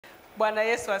Bwana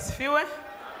Yesu asifiwe.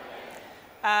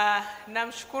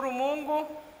 Namshukuru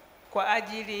Mungu kwa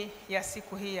ajili ya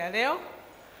siku hii ya leo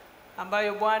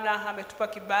ambayo Bwana ametupa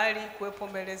kibali kuwepo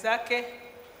mbele zake,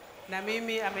 na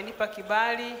mimi amenipa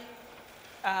kibali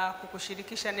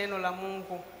kukushirikisha neno la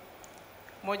Mungu.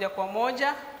 Moja kwa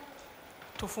moja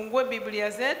tufungue Biblia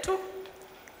zetu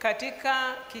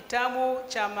katika kitabu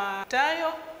cha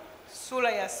Mathayo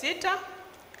sura ya 6.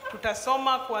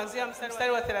 Tutasoma kuanzia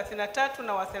mstari wa 33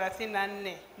 na wa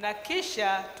 34, na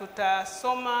kisha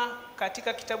tutasoma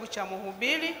katika kitabu cha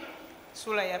Mhubiri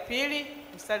sura ya 2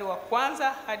 mstari wa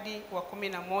 1 hadi wa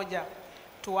 11.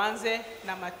 Tuanze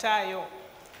na Mathayo.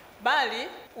 Bali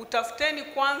utafuteni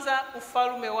kwanza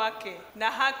ufalme wake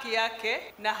na haki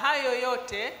yake, na hayo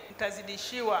yote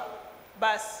mtazidishiwa.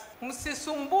 Basi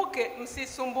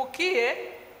msisumbukie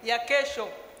ya kesho,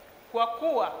 kwa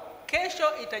kuwa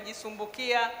kesho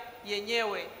itajisumbukia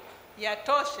yenyewe,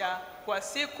 yatosha kwa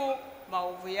siku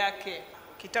maovu yake.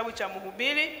 Kitabu cha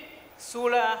Mhubiri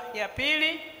sura ya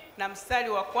 2 na mstari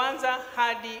wa 1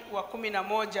 hadi wa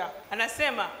 11.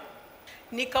 Anasema,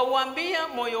 nikauambia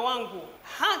moyo wangu,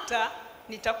 hata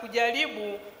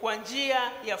nitakujaribu kwa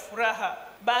njia ya furaha,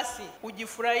 basi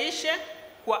ujifurahishe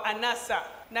kwa anasa.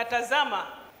 Na tazama,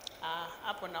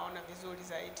 hapo naona vizuri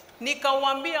zaidi.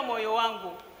 Nikauambia moyo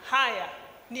wangu, haya,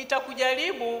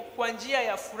 nitakujaribu kwa njia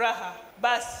ya furaha,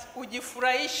 basi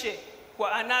ujifurahishe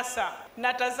kwa anasa.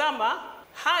 Na tazama,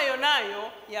 hayo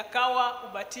nayo yakawa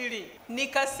ubatili.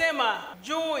 Nikasema,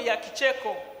 juu ya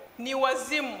kicheko ni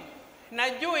wazimu, na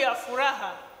juu ya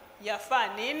furaha yafaa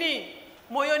nini?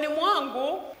 Moyoni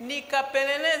mwangu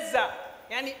nikapeleleza,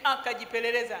 yani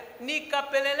akajipeleleza,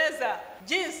 nikapeleleza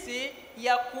jinsi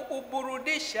ya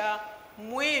kuuburudisha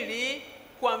mwili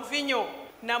kwa mvinyo,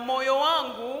 na moyo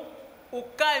wangu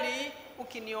ukali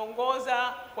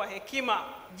ukiniongoza kwa hekima,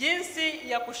 jinsi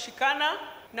ya kushikana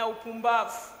na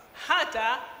upumbavu,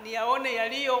 hata niyaone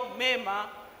yaliyo mema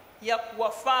ya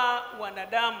kuwafaa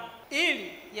wanadamu,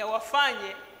 ili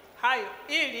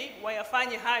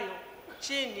wayafanye hayo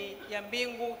chini ya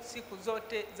mbingu siku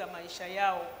zote za maisha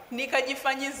yao.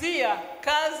 Nikajifanyizia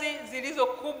kazi zilizo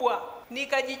kubwa,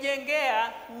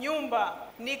 nikajijengea nyumba,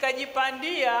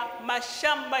 nikajipandia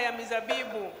mashamba ya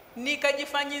mizabibu,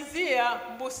 nikajifanyizia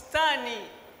bustani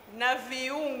na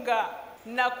viunga,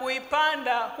 na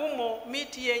kuipanda humo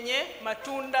miti yenye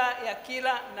matunda ya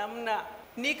kila namna.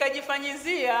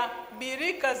 Nikajifanyizia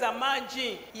birika za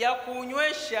maji ya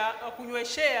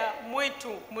kunyweshea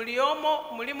mwitu,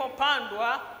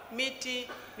 mlimopandwa miti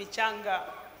michanga.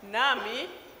 Nami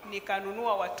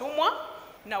nikanunua watumwa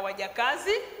na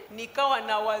wajakazi, nikawa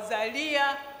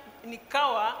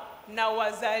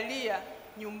nawazalia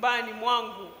nyumbani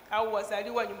mwangu, au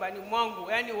wazaliwa nyumbani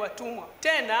mwangu, yani watumwa.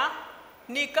 Tena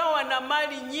nikawa na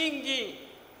mali nyingi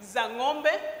za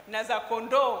ng'ombe na za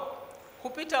kondoo,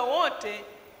 kupita wote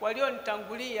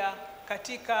walionitangulia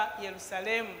katika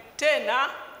Yerusalemu. Tena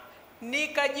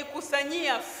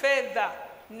nikajikusanyia fedha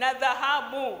na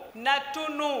dhahabu na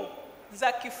tunu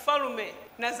za kifalme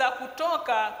na za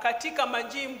kutoka katika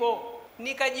majimbo,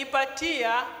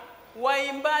 nikajipatia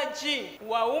waimbaji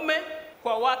waume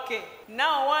kwa wake,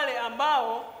 nao wale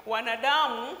ambao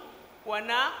wanadamu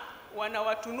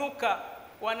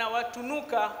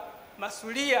wanawatunuka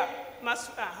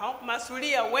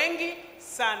masulia wengi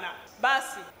sana.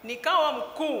 Basi nikawa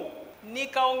mkuu,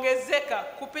 nikaongezeka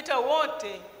kupita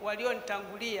wote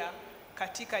walionitangulia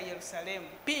katika Yerusalemu.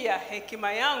 Pia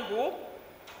hekima yangu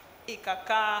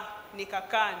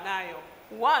nikakaa nayo,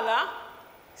 wala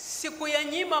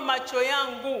sikuyanyima macho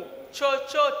yangu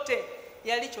chochote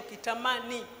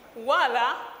yalichokitamani,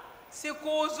 wala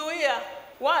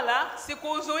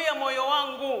sikuuzuia moyo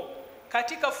wangu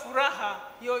katika furaha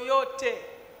yoyote,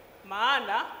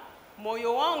 maana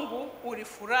moyo wangu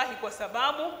ulifurahi kwa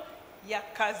sababu ya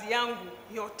kazi yangu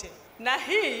yote, na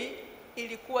hii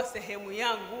ilikuwa sehemu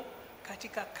yangu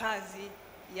katika kazi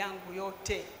yangu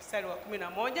yote. Mstari wa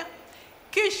 11,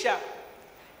 kisha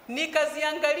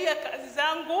nikaziangalia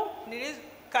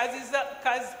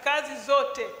kazi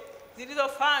zote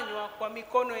zilizofanywa kwa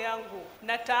mikono yangu,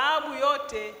 na taabu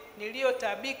yote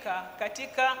niliyotaabika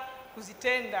katika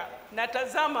kuzitenda. Na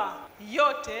tazama,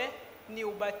 yote ni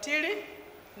ubatili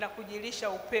na kujilisha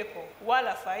upepo,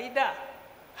 wala faida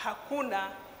hakuna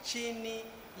chini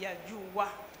ya jua.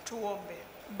 Tuombe.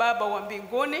 Baba wa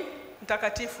mbinguni,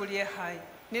 mtakatifu uliye hai,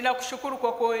 ninakushukuru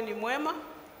kwa kuwa wewe ni mwema,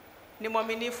 ni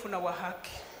mwaminifu na wa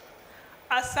haki.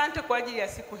 Asante kwa ajili ya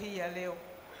siku hii ya leo,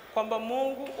 kwamba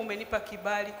Mungu umenipa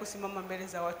kibali kusimama mbele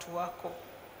za watu wako,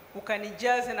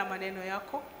 ukanijaze na maneno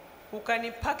yako,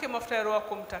 ukanipake mafuta ya Roho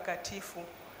yako Mtakatifu,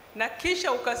 na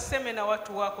kisha ukaseme na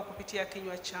watu wako kupitia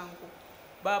kinywa changu.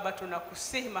 Baba,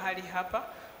 tunakusihi mahali hapa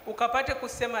ukapate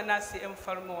kusema nasi,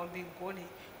 Mfalme wa mbinguni,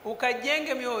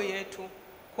 ukajenge mioyo yetu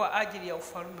kwa ajili ya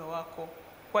ufalme wako.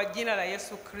 Kwa jina la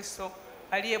Yesu Kristo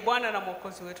aliye Bwana na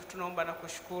Mwokozi wetu tunaomba na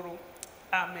kushukuru.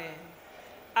 Amen.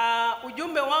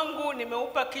 Ujumbe wangu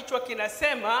nimeupa kichwa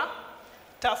kinasema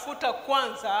tafuta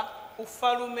kwanza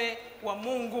ufalme wa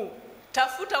Mungu.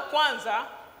 Tafuta kwanza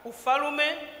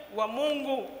ufalme wa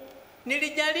Mungu.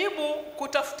 Nilijaribu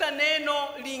kutafuta neno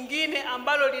lingine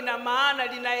ambalo lina maana,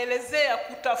 linaelezea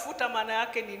kutafuta maana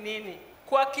yake ni nini.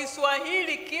 Kwa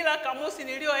Kiswahili kila kamusi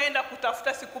nilioenda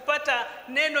kutafuta sikupata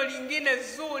neno lingine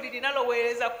zuri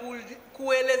linaloweza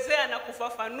kuelezea na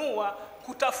kufafanua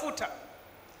kutafuta.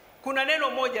 Kuna neno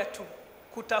moja tu.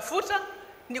 Kutafuta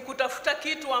ni kutafuta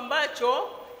kitu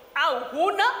ambacho au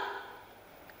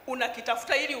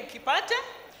unakitafuta ili ukipate,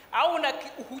 au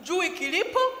hujui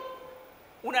kilipo,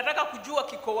 unataka kujua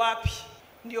kiko wapi.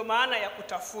 Ndio maana ya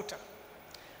kutafuta.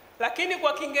 Lakini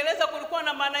kwa Kiingereza kulikuwa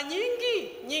na maana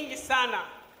nyingi sana,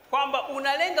 kwamba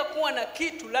unalenga kuwa na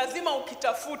kitu lazima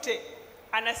ukitafute.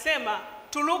 Anasema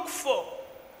to look for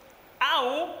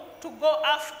au to go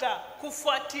after,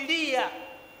 kufuatilia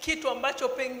kitu ambacho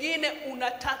pengine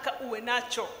unataka uwe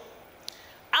nacho.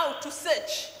 Au to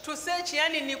search. To search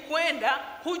yani ni kwenda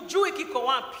hujui kiko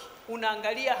wapi.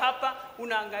 Unaangalia hapa,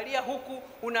 unaangalia huku,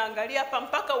 unaangalia hapa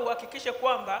mpaka uhakikishe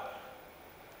kwamba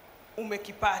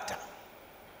umekipata.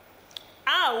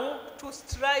 Au to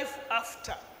strive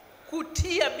after,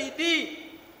 kutia bidii.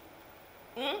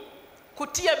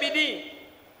 Kutia bidii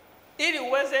ili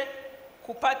uweze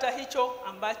kupata hicho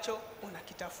ambacho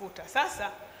unakitafuta.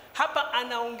 Sasa hapa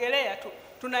anaongelea tu,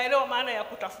 tunaelewa maana ya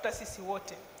kutafuta sisi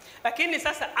wote. Lakini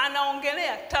sasa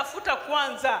anaongelea tafuta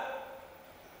kwanza.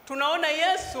 Tunaona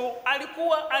Yesu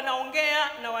alikuwa anaongea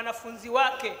na wanafunzi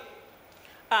wake.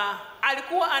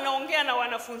 Alikuwa anaongea na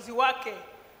wanafunzi wake.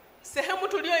 Sehemu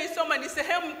ni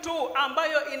sehemu tu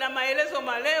ambayo ina maelezo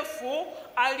marefu.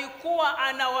 Alikuwa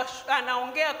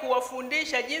anaongea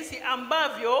kuwafundisha jinsi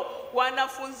ambavyo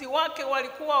wanafunzi wake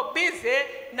walikuwa busy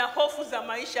na hofu za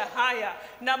maisha haya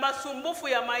na masumbufu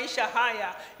ya maisha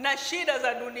haya na shida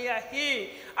za dunia hii.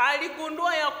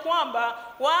 Aligundua ya kwamba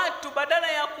watu badala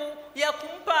ya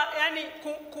kumpa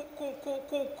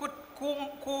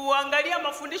kuangalia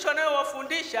mafundisho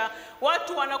anayowafundisha,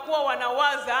 watu wanakuwa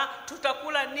wanawaza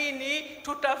tutakula nini,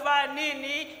 tutavaa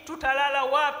nini, tutalala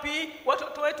wapi,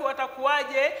 watoto wetu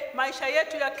watakuwaje, maisha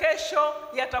yetu ya kesho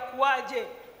yatakuwaje.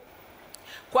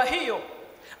 Kwa hiyo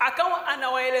akawa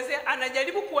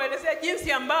anajaribu kuwaelezea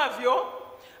jinsi ambavyo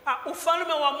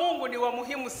ufalme wa Mungu ni wa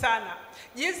muhimu sana,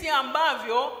 jinsi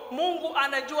ambavyo Mungu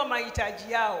anajua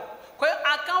mahitaji yao. Kwa hiyo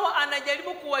akawa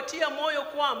anajaribu kuwatia moyo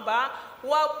kwamba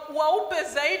waupe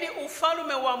zaidi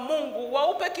ufalme wa Mungu,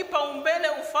 waupe kipaumbele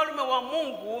ufalme wa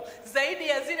Mungu zaidi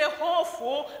ya zile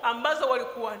hofu ambazo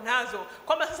walikuwa nazo.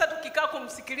 Kwamba sasa tukikaa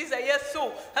kumsikiliza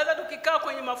Yesu, sasa tukikaa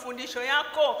kwenye mafundisho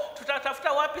yako,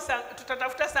 tutatafuta wapi,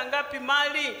 tutatafuta sangapi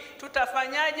mali,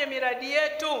 tutafanyaje miradi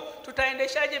yetu,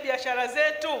 tutaendeshaje biashara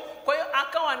zetu. Kwa hiyo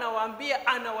akawa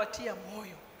anawatia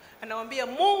moyo. Anawaambia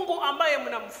Mungu ambaye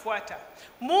mnamfuata,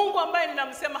 Mungu ambaye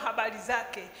ninamsema habari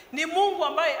zake, ni Mungu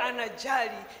ambaye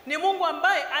anajali, ni Mungu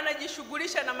ambaye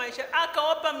anajishughulisha na maisha.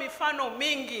 Akawapa mifano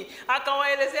mingi,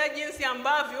 akawaelezea jinsi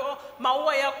ambavyo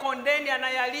maua ya kondeni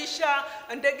anayalisha,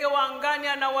 ndege wa angani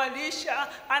anawalisha.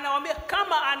 Anawaambia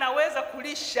kama anaweza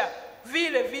kulisha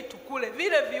vile vitu kule,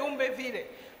 vile viumbe vile,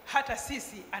 hata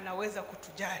sisi anaweza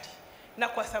kutujali. Na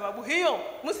kwa sababu hiyo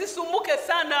msisumbuke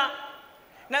sana.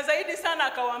 Na zaidi sana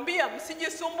akawaambia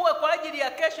msijisumbue kwa ajili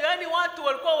ya kesho. Yaani watu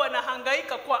walikuwa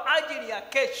wanahangaika kwa ajili ya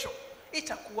kesho.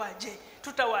 Itakuwaje?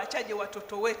 Tutawaachaje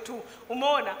watoto wetu?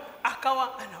 Umeona?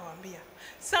 Akawa anawaambia.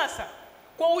 Sasa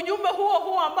kwa ujumbe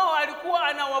huo ambao alikuwa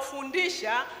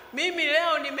anawafundisha, mimi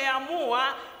leo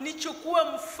nimeamua nichukue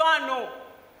mfano,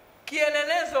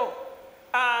 kielelezo,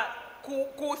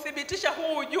 kuthibitisha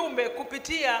huu ujumbe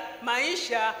kupitia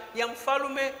maisha ya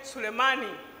Mfalme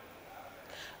Sulemani.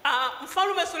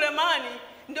 Mfalme Sulemani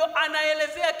ndio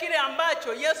anaelezea kile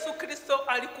ambacho Yesu Kristo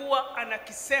alikuwa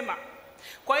anakisema.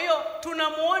 Kwa hiyo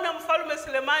tunamuona Mfalme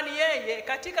Sulemani, yeye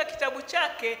katika kitabu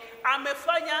chake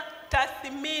amefanya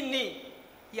tathmini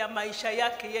ya maisha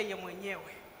yake yeye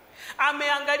mwenyewe.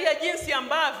 Ameangalia jinsi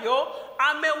ambavyo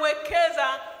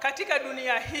amewekeza katika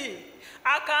dunia hii.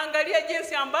 Akaangalia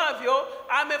jinsi ambavyo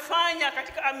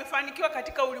amefanikiwa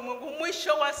katika ulimwengu.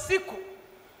 Mwisho wa siku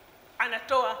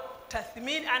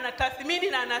anatathmini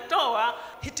na anatoa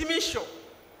hitimisho.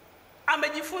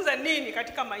 Amejifunza nini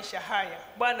katika maisha haya?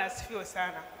 Bwana asifiwe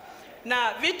sana.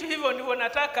 Na vitu hivyo ndivyo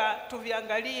nataka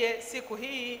tuviangalie siku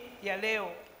hii ya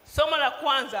leo. Somo la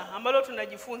kwanza ambalo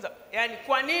tunajifunza, yani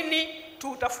kwa nini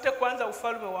tutafute kwanza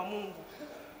ufalme wa Mungu.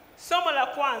 Somo la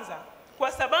kwanza,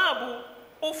 kwa sababu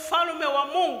ufalme wa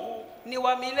Mungu ni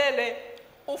wa milele.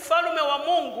 Ufalme wa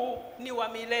Mungu ni wa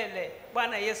milele.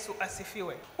 Bwana Yesu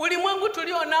asifiwe. Ulimwengu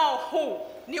tulio nao huu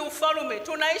ni ufalme.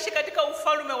 Tunaishi katika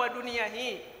ufalme wa dunia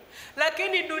hii.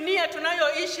 Lakini dunia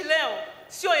tunayoishi leo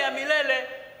sio ya milele.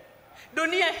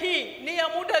 Dunia hii ni ya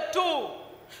muda tu.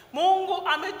 Mungu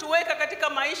ametuweka katika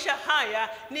maisha haya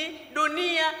ni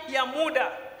dunia ya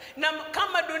muda. Na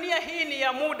kama dunia hii ni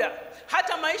ya muda,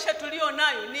 hata maisha tulio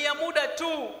nayo ni ya muda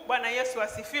tu. Bwana Yesu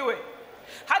asifiwe.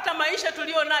 Hata maisha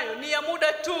tulio nayo ni ya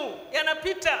muda tu,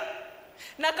 yanapita.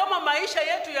 Na kama maisha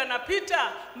yetu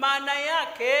yanapita, maana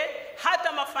yake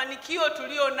hata mafanikio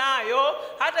tulio nayo,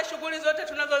 hata shughuli zote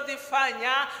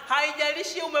tunazozifanya,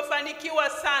 haijalishi umefanikiwa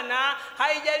sana,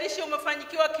 haijalishi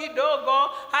umefanikiwa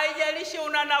kidogo, haijalishi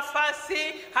una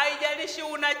nafasi, haijalishi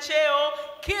una cheo,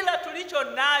 kila tulicho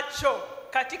nacho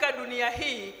katika dunia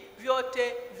hii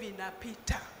vyote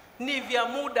vinapita. Ni vya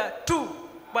muda tu.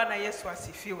 Bwana Yesu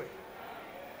asifiwe.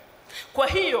 Kwa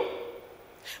hiyo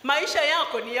maisha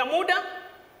yako ni ya muda,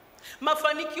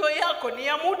 mafanikio yako ni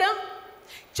ya muda.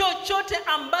 Chochote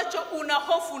ambacho una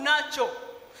hofu nacho,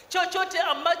 chochote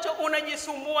ambacho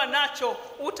unajisumbua nacho,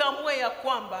 utambue ya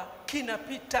kwamba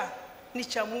kinapita, ni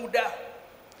cha muda.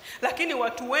 Lakini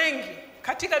watu wengi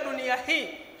katika dunia hii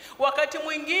wakati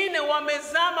mwingine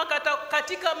wamezama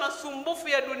katika masumbufu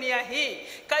ya dunia hii,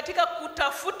 katika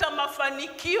kutafuta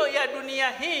mafanikio ya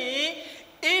dunia hii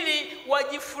ili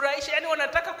wajifurahishe. Yani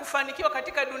wanataka kufanikiwa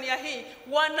katika dunia hii,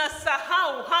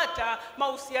 wanasahau hata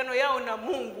mahusiano yao na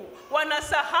Mungu.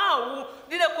 Wanasahau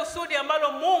lile kusudi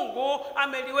ambalo Mungu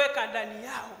ameliweka ndani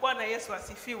yao. Bwana Yesu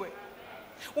asifiwe.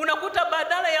 Unakuta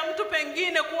badala ya mtu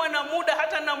pengine kuwa na muda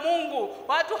hata na Mungu,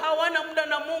 watu hawana muda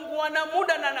na Mungu, wana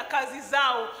muda na kazi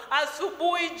zao.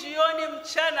 Asubuhi, jioni,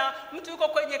 mchana, mtu yuko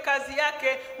kwenye kazi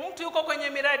yake, mtu yuko kwenye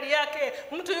miradi yake,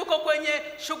 mtu yuko kwenye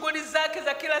shughuli zake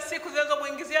za kila siku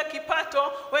zinazomuingizia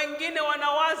kipato. Wengine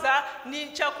wanawaza,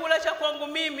 ni chakula cha kwangu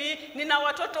mimi, nina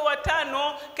watoto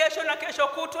 5, kesho na kesho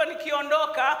kutwa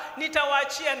nikiondoka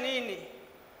nitawaachia nini?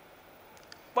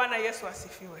 Bwana Yesu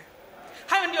asifiwe.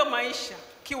 Hayo ndio maisha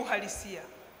kiuhalisia.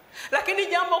 Lakini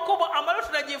jambo kubwa ambalo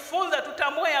tunajifunza,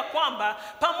 tutambue ya kwamba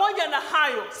pamoja na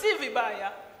hayo si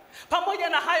vibaya. Pamoja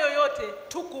na hayo yote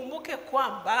tukumbuke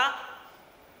kwamba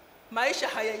maisha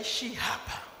hayaishi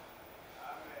hapa.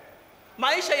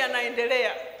 Maisha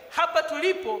yanaendelea. Hapa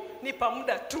tulipo ni pa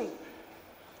muda tu.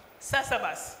 Sasa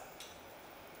basi,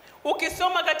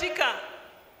 ukisoma katika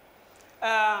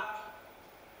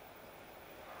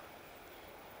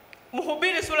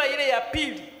Mhubiri sura ile ya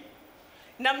 2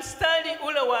 na mstari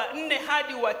ule wa 4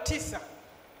 hadi wa 9,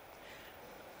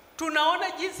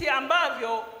 tunaona jinsi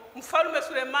ambavyo Mfalme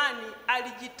Sulemani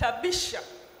alijitabisha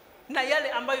na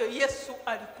yale ambayo Yesu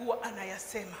alikuwa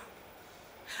anayasema.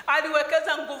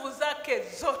 Aliwekeza nguvu zake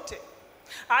zote,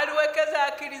 aliwekeza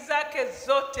akili zake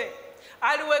zote,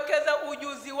 aliwekeza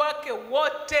ujuzi wake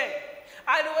wote,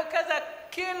 aliwekeza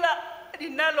kila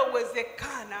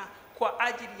linalowezekana kwa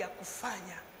ajili ya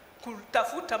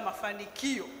kutafuta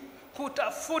mafanikio,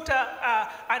 kutafuta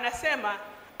anasema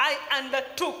I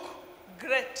undertook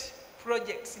great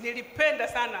projects. Nilipenda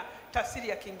sana tafsiri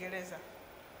ya Kiingereza.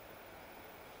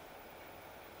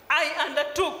 I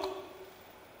undertook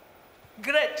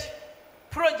great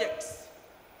projects.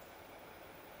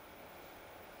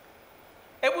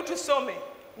 Hebu tusome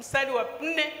mstari wa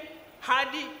 4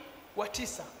 hadi wa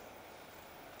 9.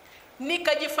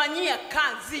 Nikajifanyia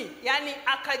kazi, yani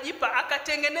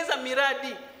akatengeneza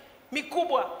miradi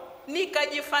mikubwa.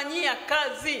 Nikajifanyia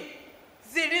kazi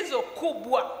zilizo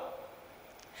kubwa.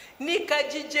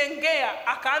 Nikajijengea,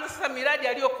 akaanza sasa miradi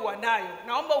aliyokuwa nayo.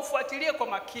 Naomba ufuatilie kwa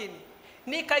makini.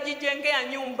 Nikajijengea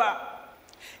nyumba.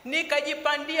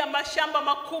 Nikajipandia mashamba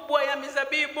makubwa ya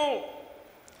mizabibu.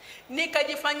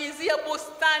 Nikajifanyizia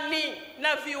bustani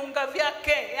na viunga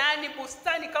vyake, yani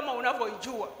bustani kama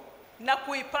unavyoijua, na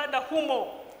kuipanda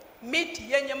humo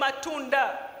miti yenye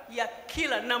matunda ya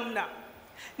kila namna.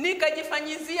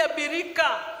 Nikajifanyizia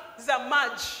birika za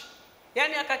maji,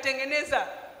 yani akatengeneza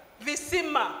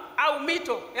visima au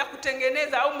mito ya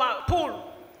kutengeneza au mapool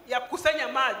ya kusanya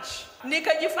maji.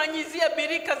 Nikajifanyizia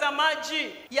birika za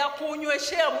maji ya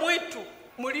kunyweshea mwitu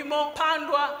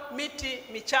mlimopandwa miti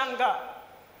michanga.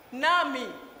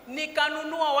 Nami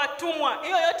nikanunua watumwa.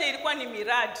 Hiyo yote ilikuwa ni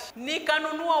miradi.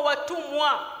 Nikanunua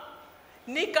watumwa,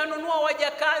 nikanunua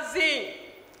wajakazi,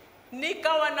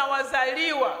 nikawa na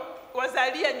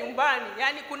wazalia nyumbani.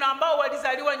 Yani kuna ambao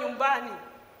walizaliwa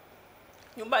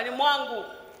nyumbani mwangu.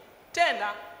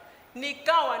 Tena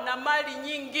nikawa na mali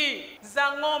nyingi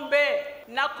za ng'ombe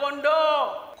na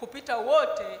kondoo kupita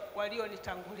wote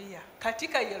walionitangulia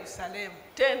katika Yerusalemu.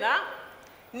 Tena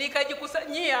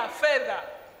nikajikusanyia fedha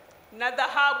na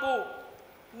dhahabu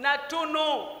na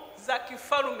tunu za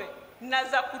kifalme na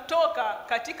za kutoka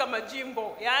katika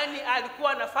majimbo, yaani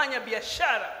alikuwa anafanya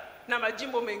biashara na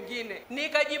majimbo mengine.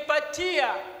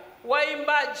 Nikajipatia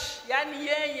waimbaji, yaani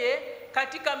yeye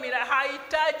katika mila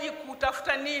hahitaji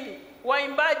kutafuta nini,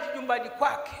 waimbaji nyumbani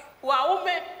kwake,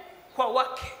 waume kwa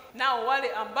wake, nao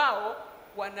wale ambao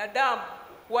wanadamu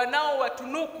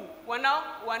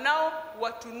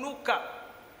wanaowatunuka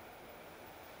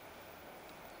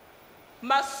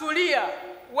masulia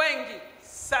wengi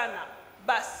sana.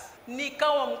 Basi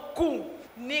nikawa mkuu,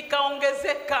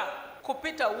 nikaongezeka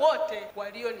kupita wote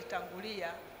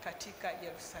walionitangulia katika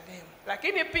Yerusalemu.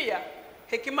 Lakini pia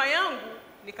hekima yangu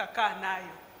nikakaa nayo.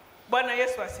 Bwana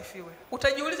Yesu asifiwe.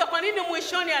 Utajiuliza kwa nini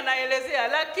mwishoni anaelezea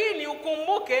lakini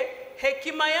ukumbuke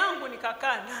hekima yangu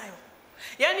nikakaa nayo.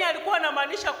 Yaani alikuwa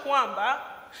anamaanisha kwamba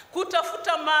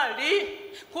kutafuta mali,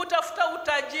 kutafuta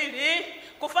utajiri,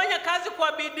 kufanya kazi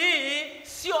kwa bidii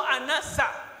sio anasa,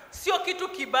 sio kitu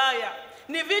kibaya,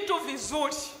 ni vitu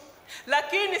vizuri.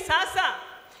 Lakini sasa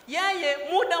yeye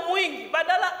muda mwingi,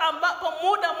 badala ambapo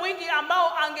muda mwingi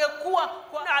ambao angekuwa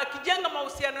akijenga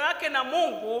mahusiano yake na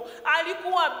Mungu,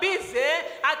 alikuwa bize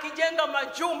akijenga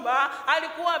majumba,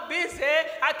 alikuwa bize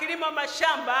akilima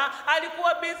mashamba,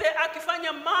 alikuwa bize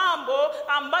akifanya mambo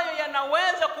ambayo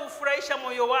yanaweza kufurahisha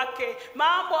moyo wake,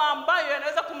 mambo ambayo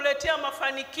yanaweza kumletea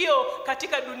mafanikio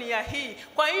katika dunia hii.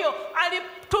 Kwa hiyo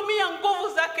alitumia nguvu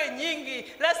zake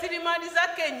nyingi, rasilimali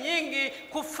zake nyingi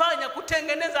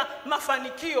kutengeneza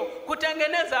mafanikio,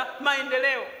 kutengeneza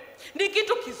maendeleo. Ni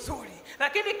kitu kizuri,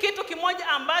 lakini kitu kimoja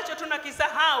ambacho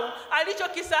tunakisahau,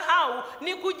 alichokisahau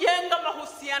ni kujenga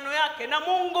mahusiano yake na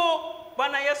Mungu.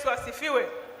 Bwana Yesu asifiwe.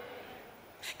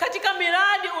 Katika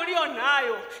miradi ulio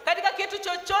nayo, katika kitu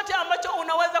chochote ambacho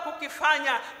unaweza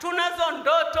kukifanya, tunazo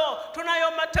ndoto,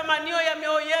 tunayo matamanio ya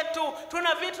mioyo yetu,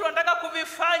 tuna vitu tunataka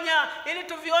kuvifanya ili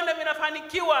tuvione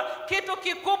vinafanikiwa. Kitu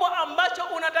kikubwa ambacho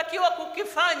unatakiwa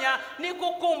kukifanya ni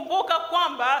kukumbuka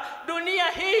kwamba dunia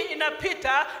hii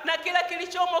inapita na kila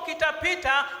kilichomo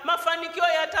kitapita, mafanikio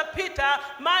yatapita,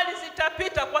 mali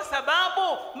zitapita, kwa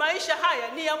sababu maisha haya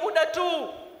ni ya muda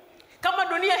tu. Kama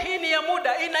dunia hii ni ya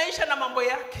muda, inaisha na mambo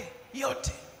yake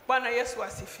yote. Bwana Yesu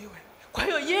asifiwe. Kwa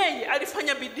hiyo yeye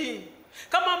alifanya bidii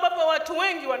kama ambapo watu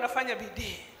wengi wanafanya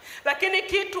bidii. Lakini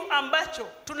kitu ambacho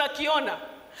tunakiona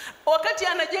wakati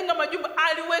anajenga majumba,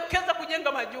 aliwekeza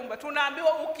kujenga majumba.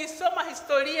 Tunaambiwa ukisoma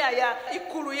historia ya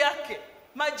ikulu yake,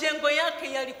 majengo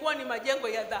yake yalikuwa ni majengo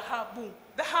ya dhahabu.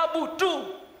 Dhahabu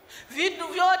tu. Vitu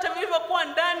vyote vilivyokuwa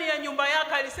ndani ya nyumba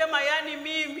yake alisema, yani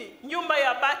mimi nyumba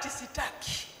ya bati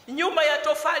sitaki, nyumba ya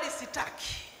tofali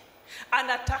sitaki,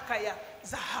 anataka ya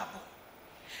dhahabu.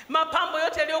 Mapambo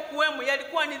yote yaliyokuwemo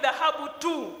yalikuwa ni dhahabu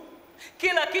tu.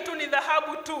 Kila kitu ni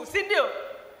dhahabu tu, si ndio?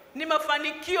 Ni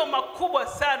mafanikio makubwa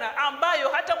sana ambayo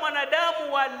hata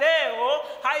mwanadamu wa leo,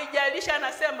 haijalisha,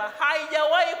 anasema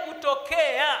haijawahi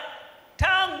kutokea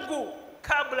tangu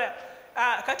kabla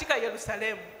katika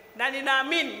Yerusalemu, na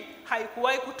ninaamini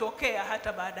haikuwahi kutokea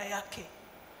hata baada yake.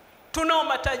 Tunao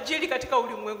matajiri katika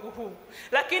ulimwengu huu,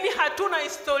 lakini hatuna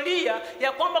historia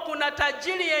ya kwamba kuna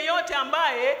tajiri yeyote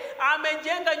ambaye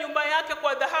amejenga nyumba yake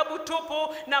kwa dhahabu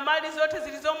tupu na mali zote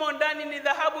zilizomo ndani ni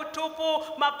dhahabu tupu,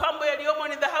 mapambo yaliyomo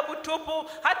ni dhahabu tupu.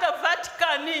 Hata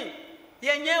Vatikani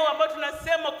yenyewe ambayo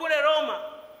tunasema kule Roma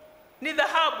ni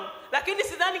dhahabu, lakini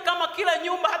sidhani kama kila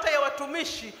nyumba hata ya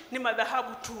watumishi ni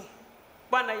madhahabu tu.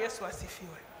 Bwana Yesu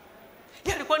asifiwe.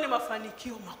 Yalikuwa ni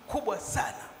mafanikio makubwa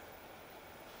sana.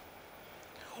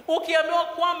 Ukiambiwa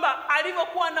kwamba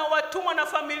alivyokuwa na watumwa na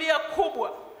familia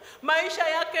kubwa, maisha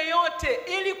yake yote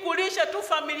ili kulisha tu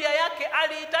familia yake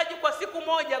alihitaji kwa siku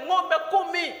moja ng'ombe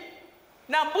 10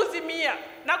 na mbuzi 100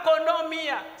 na kondoo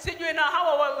 100, sijui na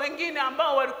hawa wengine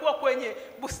ambao walikuwa kwenye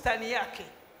bustani yake.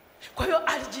 Kwa hiyo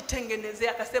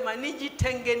alijitengenezea, akasema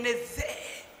nijitengenezee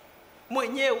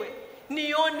mwenyewe,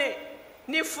 nione,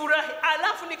 nifurahi,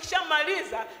 alafu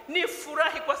nikishamaliza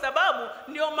nifurahi, kwa sababu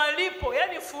ndio malipo.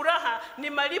 Yani furaha ni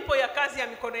malipo ya kazi ya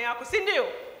mikono yako, si ndio?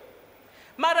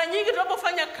 Mara nyingi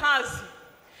tunapofanya kazi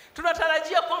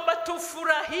tunatarajia kwamba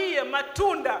tufurahie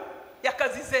matunda ya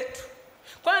kazi zetu.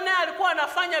 Kwa naye alikuwa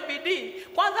anafanya bidii.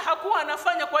 Kwanza hakuwa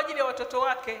anafanya kwa ajili ya watoto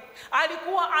wake,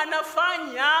 alikuwa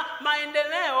anafanya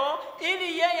maendeleo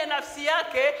ili yeye nafsi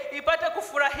yake ipate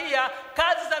kufurahia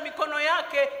kazi za mikono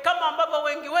yake, kama ambavyo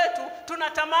wengi wetu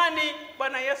tunatamani.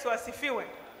 Bwana Yesu asifiwe.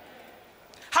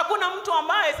 Hakuna mtu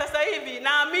ambaye sasa hivi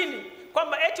naamini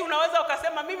kwamba eti unaweza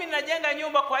ukasema mimi ninajenga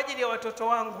nyumba kwa ajili ya watoto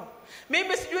wangu.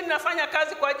 Mimi sijui ninafanya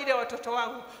kazi kwa ajili ya watoto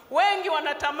wangu. Wengi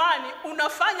wanatamani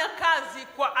unafanya kazi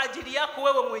kwa ajili yako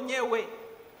wewe mwenyewe.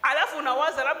 Alafu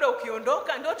unawaza labda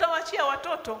ukiondoka ndio utawaachia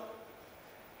watoto.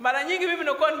 Mara nyingi mimi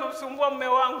nilikuwa nimemsumbua mume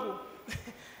wangu.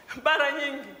 Mara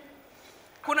nyingi.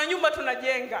 Kuna nyumba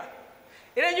tunajenga.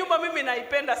 Ile nyumba mimi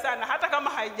naipenda sana hata kama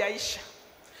haijaisha.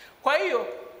 Kwa hiyo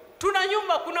tuna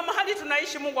nyumba, kuna mahali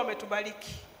tunaishi, Mungu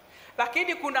ametubariki.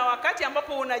 Lakini kuna wakati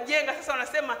ambapo unajenga sasa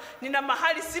unasema nina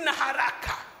mahali sina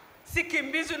haraka.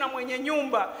 Sikimbizwi na mwenye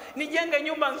nyumba. Nijenge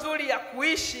nyumba nzuri ya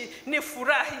kuishi,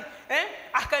 nifurahi.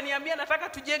 Akaniambia nataka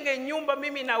tujenge nyumba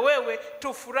mimi na wewe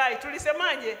tufurahi.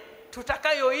 Tulisemaje?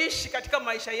 Tutakayoishi katika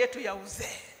maisha yetu ya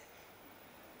uzee.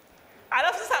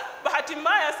 Alafu sasa bahati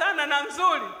mbaya sana na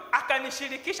nzuri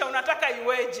akanishirikisha unataka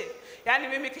iweje. Yaani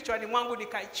mimi kichwani mwangu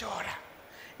nikaichora.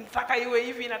 Nataka iwe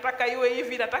hivi, nataka iwe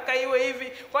hivi, nataka iwe hivi.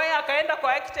 Kwa hiyo akaenda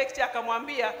kwa architect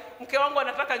akamwambia mke wangu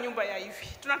anataka nyumba ya hivi.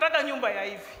 Tunataka nyumba ya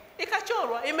hivi.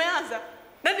 Ikachorwa, imeanza.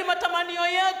 Na ni matamanio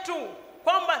yetu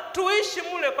kwamba tuishi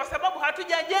mule kwa sababu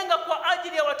hatujajenga kwa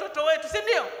ajili ya watoto wetu, si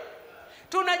ndio?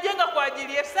 Tunajenga kwa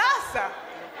ajili ya sasa.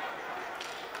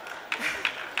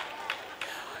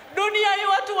 Dunia hii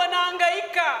watu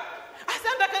wanahangaika. Sasa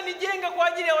nataka nijenge kwa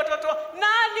ajili ya watoto.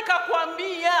 Nani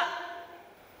kakwambia?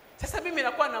 Sasa mimi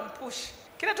nakuwa nampush.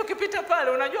 Kila tukipita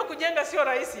pale unajua kujenga sio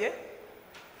rahisi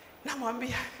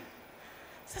Namwambia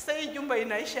sasa hii nyumba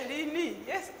inaisha lini?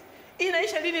 Yes.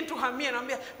 Inaisha lini tuhamie?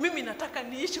 Anambia mimi nataka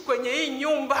niishi kwenye hii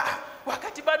nyumba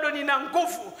wakati bado nina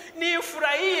nguvu.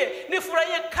 Nifurahie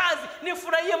kazi,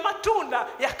 nifurahie matunda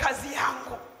ya kazi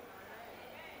yangu.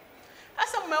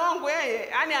 Sasa mume wangu yeye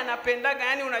yani anapendaga,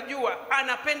 yani unajua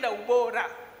anapenda ubora.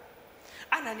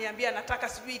 Ananiambia nataka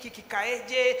sijui hiki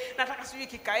kikaeje, nataka sijui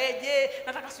kikaeje,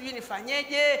 nataka sijui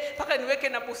nifanyeje, mpaka niweke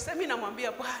na busa. Mimi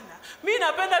namwambia bwana, mimi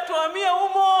napenda tuhamie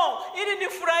humo ili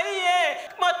nifurahie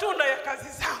matunda ya kazi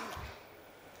zangu.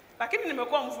 Lakini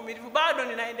nimekuwa mvumilivu, bado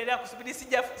ninaendelea kusubiri,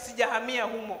 sijahamia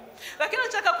humo. Lakini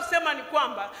nataka kusema ni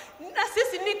kwamba na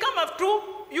sisi ni kama tu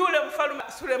yule mfalme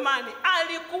Sulemani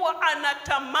alikuwa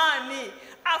anatamani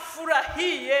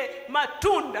afurahie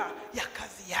matunda ya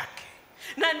kazi yake.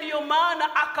 Na ndiyo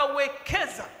maana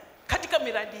akawekeza katika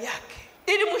miradi yake.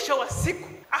 Ili mwisho wa siku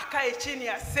akae chini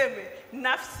aseme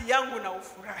nafsi yangu na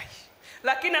ufurahi.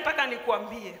 Lakini nataka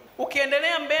nikuambie,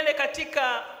 ukiendelea mbele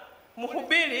katika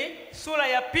Mhubiri sura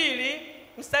ya 2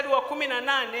 mstari wa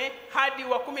 18 hadi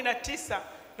wa 19,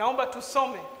 naomba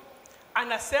tusome.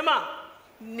 Anasema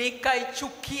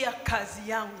nikaichukia kazi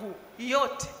yangu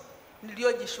yote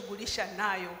niliyojishughulisha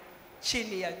nayo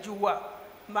chini ya jua,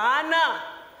 maana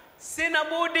sina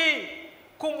budi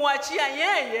kumwachia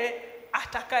yeye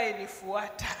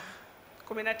atakayenifuata.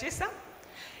 19,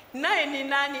 naye ni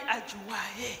nani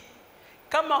ajuaye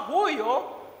kama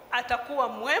huyo atakuwa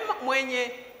mwema,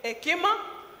 mwenye hekima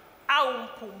au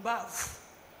mpumbavu?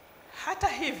 Hata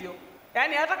hivyo,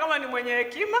 yani hata kama ni mwenye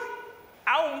hekima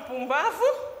au mpumbavu,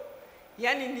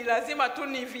 yani ni lazima tu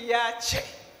niviache.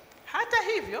 Hata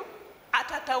hivyo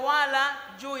atatawala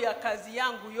juu ya kazi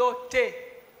yangu yote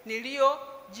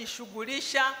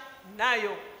niliyojishughulisha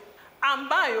nayo,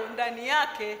 ambayo ndani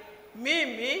yake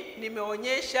mimi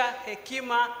nimeonyesha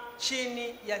hekima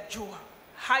chini ya jua.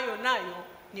 Hayo nayo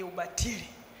ni ubatili.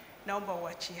 Naomba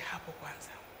uachie hapo kwanza.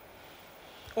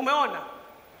 Umeona?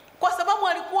 Kwa sababu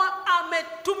alikuwa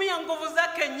ametumia nguvu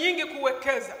zake nyingi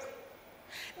kuwekeza.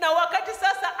 Na wakati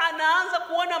sasa anaanza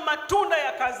kuona matunda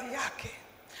ya kazi yake,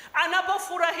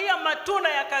 anapofurahia matunda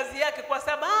ya kazi yake, kwa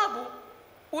sababu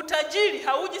utajiri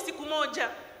hauji siku moja.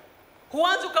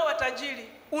 Huanzi ukawa tajiri,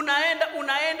 unaenda.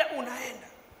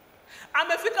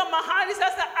 Amefika mahali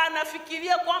sasa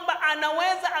anafikiria kwamba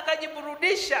anaweza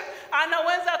akajiburudisha,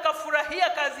 anaweza akafurahia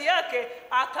kazi yake,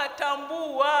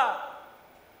 akatambua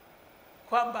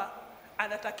kwamba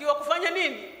anatakiwa kufanya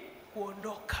nini?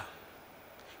 Kuondoka.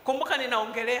 Kumbuka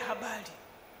ninaongelea habari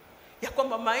ya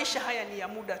kwamba maisha haya ni ya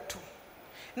muda tu.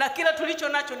 Na kila tulicho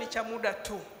nacho ni cha muda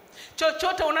tu.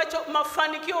 Chochote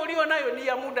mafanikio ulio nayo ni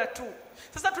ya muda tu.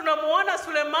 Sasa tunamuona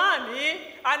Sulemani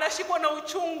anashikwa na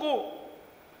uchungu.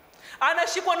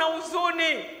 Anashikwa na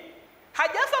huzuni.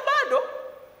 Hajafa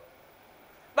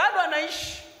bado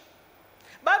anaishi.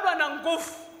 Bado ana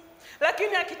nguvu.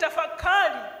 Lakini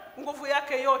akitafakari nguvu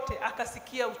yake yote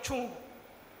akasikia uchungu.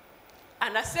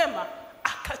 Anasema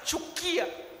akachukia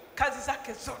kazi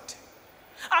zake zote.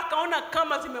 Akaona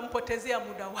kama zimempotezea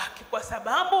muda wake, kwa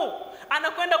sababu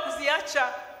anakwenda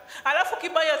kuziacha. Alafu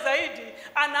kibaya zaidi,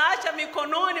 anaacha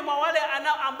mikononi mwa wale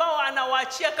ambao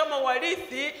anawaachia kama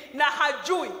warithi, na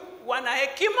hajui wana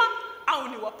hekima au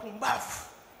ni wapumbavu.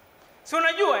 Si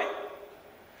unajua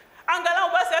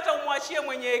Angalau basi hata umwachie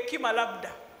mwenye hekima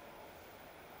labda.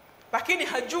 Lakini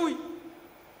hajui.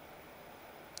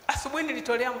 Asubuhi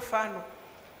nilitolea mfano.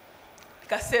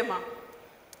 Nikasema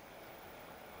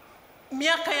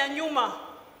miaka ya nyuma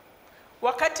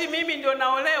wakati mimi ndio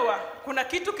naolewa, kuna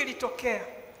kitu kilitokea.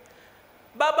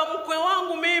 Baba mkwe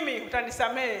wangu mimi,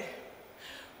 utanisamehe,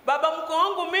 baba mkwe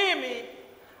wangu mimi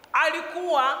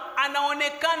alikuwa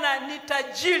anaonekana ni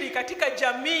tajiri katika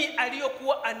jamii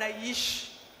aliyokuwa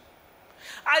anaishi.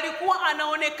 Alikuwa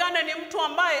anaonekana ni mtu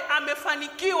ambaye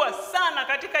amefanikiwa sana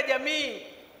katika jamii,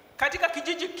 katika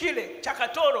kijiji kile cha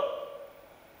Katoro.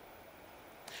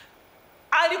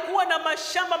 Alikuwa na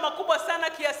mashamba makubwa sana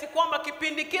kiasi kwamba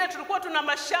kipindi kile tulikuwa tuna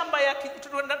mashamba ya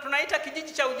tunaita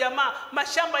kijiji cha ujamaa,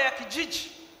 mashamba ya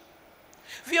kijiji.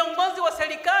 Viongozi wa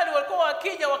serikali walikuwa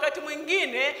wakija wakati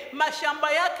mwingine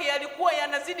mashamba yake yalikuwa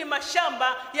yanazidi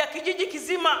mashamba ya kijiji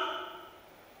kizima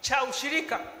cha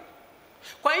ushirika.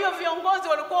 Kwa hiyo viongozi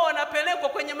walikuwa wanapelekwa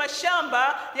kwenye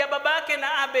mashamba ya baba yake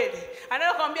na Abeli.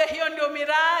 Anaenda kumwambia hiyo ndio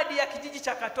miradi ya kijiji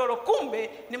cha Katoro, kumbe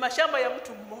ni mashamba ya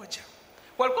mtu mmoja.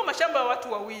 Walikuwa mashamba ya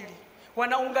watu wawili,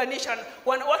 wanaunganisha,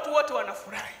 watu wote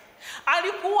wanafurahi.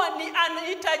 Alikuwa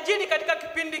ni tajiri katika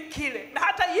kipindi kile, na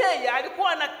hata yeye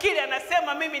alikuwa na kile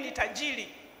anasema mimi ni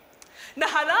tajiri. Na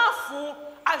halafu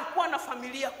alikuwa na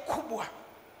familia kubwa.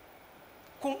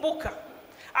 Kumbuka,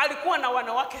 alikuwa na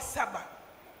wanawake 7.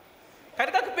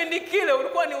 Katika kipindi kile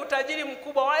ulikuwa ni utajiri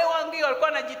mkubwa. Wao wengi walikuwa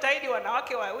wanajitahidi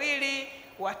wanawake 2,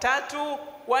 3,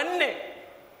 4.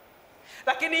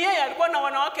 Lakini yeye alikuwa na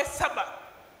wanawake 7.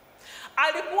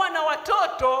 Alikuwa na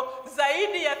watoto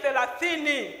zaidi ya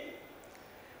 30.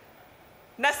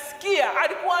 Nasikia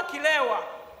alikuwa akilewa.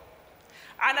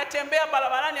 Anatembea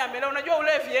barabarani amelewa. Unajua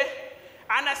ulevi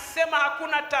Anasema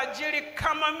hakuna tajiri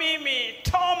kama mimi,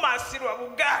 Thomas wa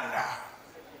Buganda.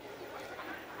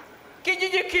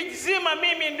 Kijiji kizima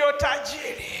mimi ndio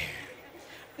tajiri.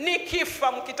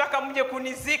 Nikifa mkitaka mje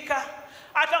kunizika,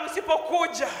 hata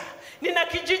msipokuja, nina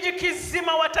kijiji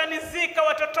kizima watanizika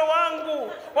watoto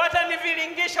wangu,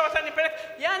 wataniviringisha, watanipeleka.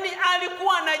 Yani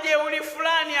alikuwa na jeuri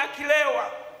fulani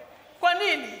akilewa. Kwa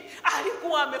nini?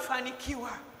 Alikuwa amefanikiwa.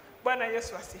 Bwana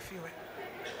Yesu asifiwe.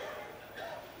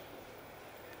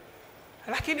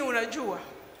 Lakini unajua,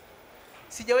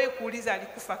 sijawahi kuuliza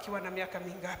alikufa akiwa na miaka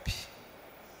mingapi.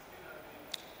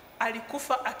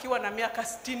 Alikufa akiwa na miaka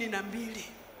 62.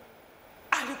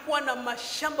 Alikuwa na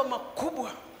mashamba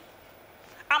makubwa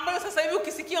ambayo sasa hivi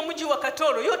ukisikia mji wa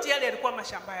Katoro yote yale yalikuwa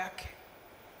mashamba yake.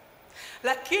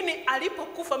 Lakini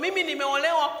alipokufa, mimi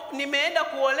nimeenda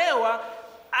kuolewa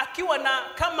akiwa na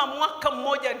kama mwaka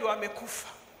mmoja ndio amekufa.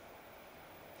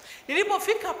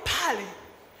 Nilipofika pale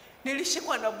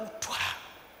nilishikwa na butwa.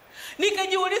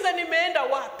 Nikajiuliza nimeenda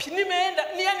wapi?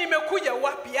 Nimekuja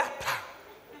wapi hapa?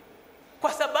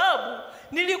 Kwa sababu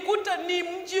nilikuta ni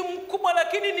mji mkubwa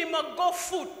lakini ni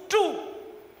magofu tu.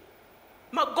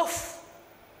 Magofu.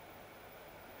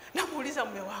 Namuuliza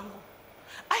mume wangu,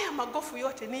 haya magofu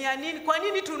yote ni ya nini? Kwa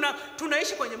nini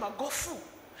tunaishi kwenye magofu?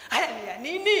 Haya ni ya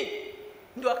nini?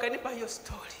 Ndio akanipa hiyo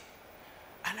story.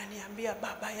 Ananiambia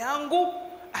baba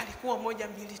yangu alikuwa 1, 2,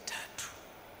 3.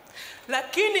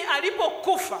 Lakini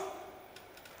alipokufa,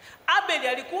 Abeli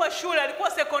alikuwa shule,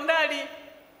 alikuwa sekondari.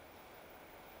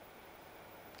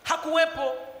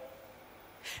 Hakuwepo.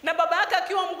 Na baba yake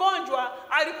akiwa mgonjwa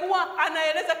alikuwa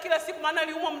anaeleza kila siku, maana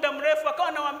aliumwa muda mrefu, akawa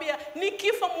anawaambia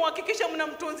nikifa muhakikishe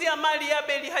mnamtunzia mali ya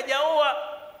Abeli, hajaoa.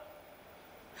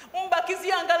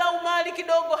 Mbakizia angalau mali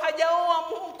kidogo, hajaoa,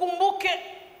 mkumbuke.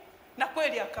 Na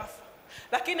kweli akafa.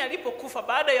 Lakini alipokufa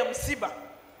baada ya msiba,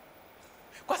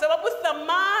 kwa sababu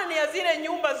thamani ya zile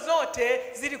nyumba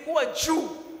zote zilikuwa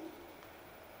juu.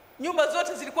 Nyumba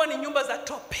zote zilikuwa ni nyumba za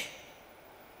tope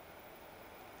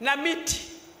na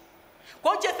miti.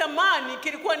 Kwa hiyo thamani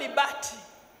kilikuwa ni bati.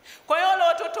 Kwa hiyo wale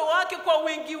watoto wake kwa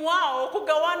wingi wao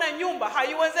kugawana nyumba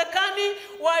haiwezekani.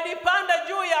 Walipanda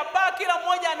juu ya paa, kila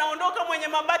mmoja anaondoka mwenye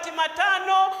mabati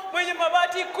 5, mwenye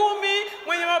mabati 10,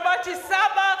 mwenye mabati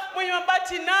 7, mwenye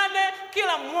mabati 8,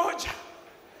 kila mmoja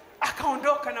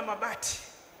akaondoka na mabati.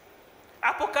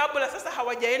 Hapo kabla sasa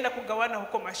hawajaenda kugawana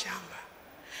huko mashamba.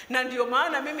 Na ndio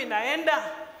maana mimi naenda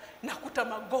nakuta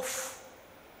magofu.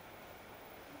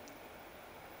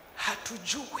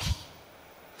 Hatujui.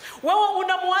 Wewe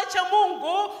unamwacha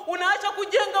Mungu, unaacha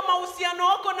kujenga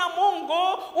mahusiano yako na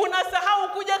Mungu, unasahau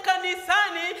kuja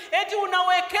kanisani, eti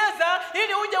unawekeza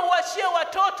ili uje uachie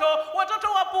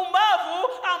watoto wapumbavu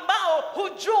ambao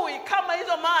hujui kama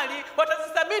hizo mali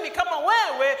watazithamini kama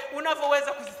wewe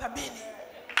unavyoweza kuzithamini.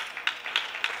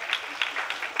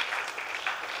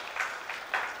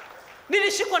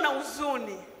 Nilishikwa na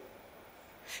huzuni.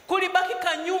 Kulibaki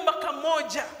kanyumba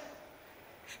kamoja.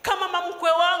 kama mama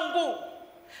mkwe wangu,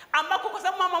 ambako kwa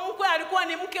sababu mama mkwe alikuwa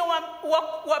ni mke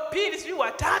wa pili sio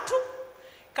wa tatu,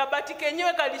 kabati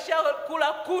kenyewe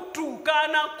kalishakula kutu,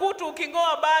 kana kutu,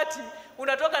 ukingoa bati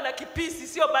unatoka na kipisi,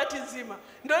 sio bati nzima.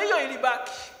 Ndio hiyo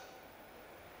ilibaki.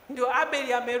 Ndio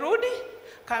Abeli amerudi,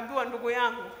 kaambiwa ndugu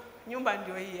yangu, nyumba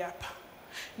ndio hii hapa.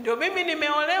 Ndio mimi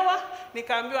nimeolewa,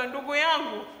 nikaambiwa ndugu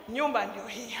yangu, nyumba ndio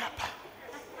hii hapa.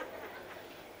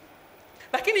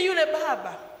 Lakini yule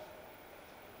baba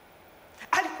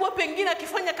alikuwa pengine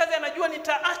akifanya kazi, anajua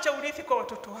nitaacha urithi kwa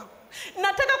watoto wangu.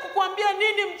 Nataka kukuambia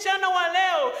nini mchana wa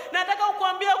leo? Nataka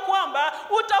kukuambia kwamba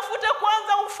utafute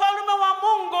kwanza ufalme wa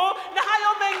Mungu na hayo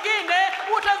mengine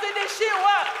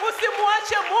utazidishiwa.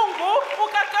 Usimuache Mungu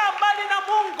ukakaa mbali na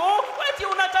Mungu eti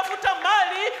unatafuta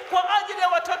mali kwa ajili ya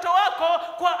watoto wako,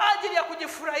 kwa ajili ya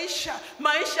kujifurahisha.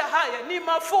 Maisha haya ni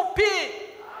mafupi.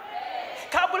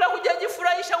 Kabla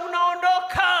hujajifurahisha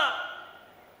unaondoka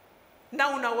na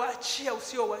unawaachia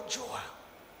usiowajua,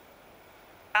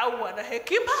 au wana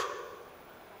hekima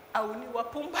au ni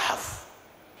wapumbavu.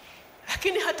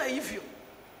 Lakini hata hivyo,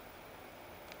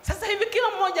 sasa hivi kila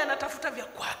mmoja anatafuta vya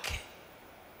kwake.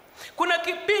 Kuna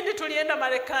kipindi tulienda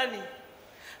Marekani,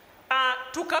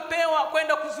 tukapewa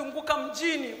kwenda kuzunguka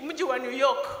mji wa New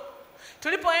York.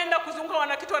 Tulipoenda kuzunguka,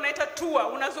 wana kitu wanaita tour,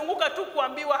 unazunguka tu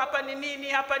kuambiwa hapa ni nini,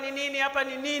 hapa ni nini, hapa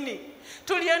ni nini.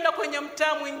 Tulienda kwenye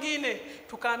mtaa mwingine,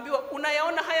 tukaambiwa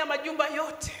unayaona haya majumba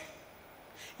yote?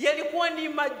 Yalikuwa ni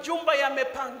majumba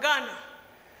yamepangana.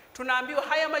 Tunaambiwa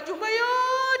haya majumba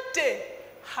yote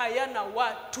hayana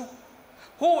watu.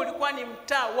 Huu ulikuwa ni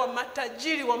mtaa wa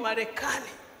matajiri wa Marekani.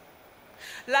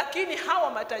 Lakini hawa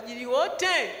matajiri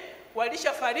wote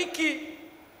walishafariki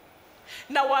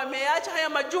na wameacha haya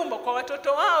majumba kwa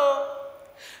watoto wao.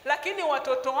 Lakini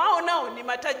watoto wao nao ni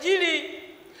matajiri,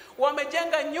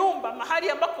 wamejenga nyumba mahali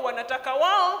ambako wanataka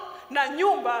wao na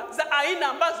nyumba za aina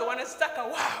ambazo wanazitaka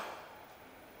wao.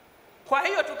 Kwa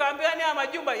hiyo tukaambiwa ni haya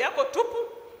majumba yako tupu,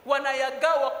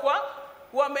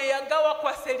 wameyagawa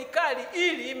kwa serikali,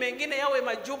 ili mengine yawe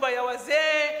majumba ya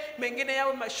wazee, mengine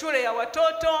yawe mashule ya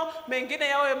watoto, mengine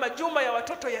yawe majumba ya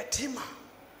watoto yatima.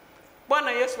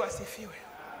 Bwana Yesu asifiwe.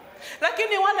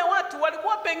 Lakini wale watu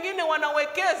walikuwa pengine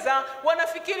wanawekeza,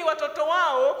 wanafikiri watoto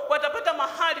wao watapata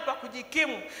mahali pa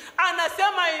kujikimu.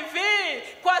 Anasema hivi,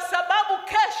 kwa sababu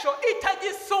kesho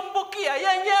itajisumbukia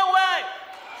yenyewe.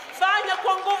 Fanya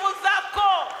kwa nguvu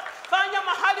zako, fanya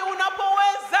mahali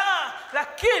unapoweza,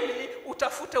 lakini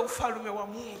utafute ufalme wa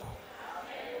Mungu.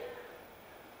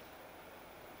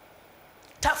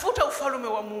 Tafuta ufalme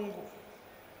wa Mungu.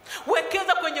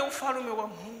 Wekeza kwenye ufalme wa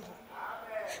Mungu.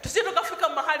 Tusije tukafika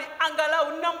mahali,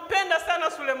 angalau nampenda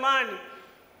sana Sulemani,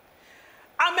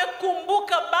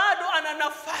 amekumbuka bado ana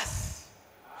nafasi,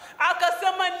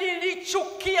 akasema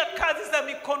nilichukia kazi za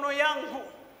mikono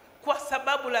yangu kwa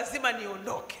sababu lazima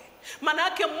niondoke. Maana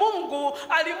yake Mungu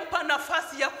alimpa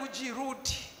nafasi ya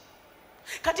kujirudi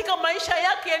katika maisha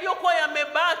yake yaliyokuwa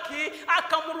yamebaki,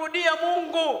 akamrudia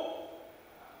Mungu.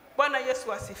 Bwana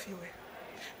Yesu asifiwe.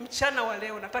 Mchana wa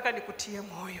leo nataka nikutie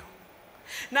moyo.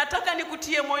 Nataka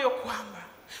nikutie moyo kwamba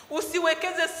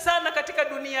usiwekeze sana katika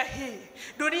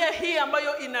dunia hii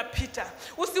ambayo inapita.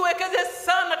 Usiwekeze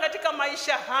sana katika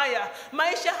maisha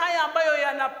haya ambayo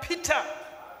yanapita.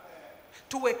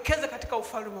 Tuwekeze katika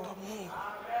ufalme wa Mungu.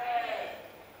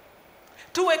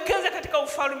 Tuwekeze katika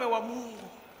ufalme wa Mungu.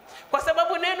 Kwa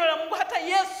sababu neno la Mungu, hata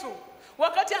Yesu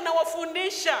wakati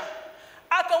anawafundisha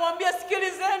akawaambia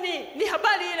sikilizeni, ni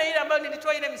habari ile ambayo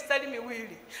nilitoa ile mistari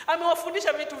miwili.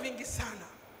 Amewafundisha vitu vingi sana.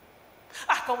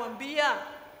 Akamwambia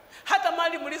hata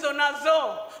mali mlizo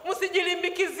nazo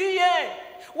msijilimbikizie,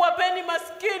 wapeni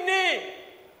maskini.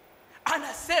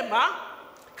 Anasema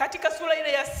katika sura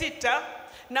ile ya 6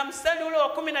 na mstari ule wa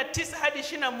 19 hadi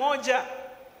 21,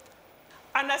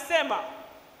 anasema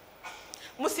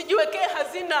msijiwekee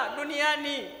hazina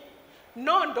duniani,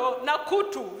 nondo na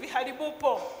kutu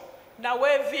viharibupo na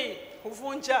wevi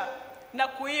huvunja na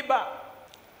kuiba,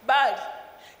 bali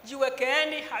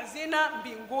jiwekeeni hazina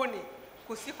mbinguni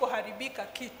kusikoharibika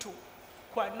kitu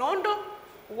kwa nondo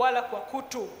wala kwa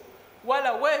kutu,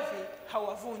 wala wevi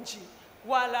hawavunji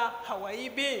wala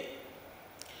hawaibi.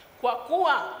 Kwa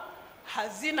kuwa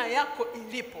hazina yako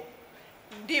ilipo,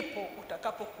 ndipo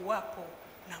utakapokuwapo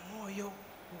na moyo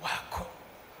wako.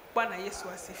 Bwana Yesu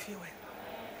asifiwe.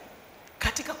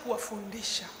 Katika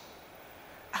kuwafundisha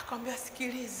akamwambia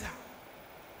sikiliza.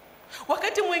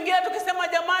 Wakati mwingine tukisema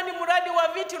jamani mradi wa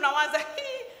viti, unawaza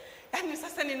yaani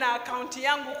sasa nina akaunti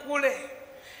yangu kule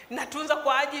natunza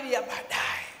kwa ajili ya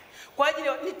baadaye, kwa ajili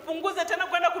nipunguze tena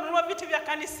kwenda kununua viti vya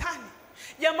kanisani.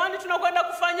 Jamani, tunakwenda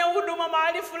kufanya huduma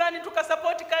mahali fulani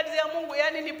tukasapoti kazi ya Mungu,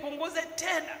 yani nipunguze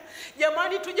tena.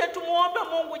 Jamani, tuje tumuombe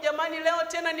Mungu. Jamani, leo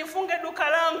tena nifunge duka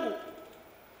langu.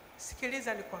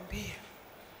 Sikiliza nikwambie,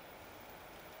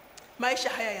 maisha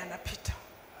haya yanapita.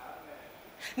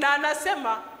 Na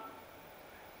anasema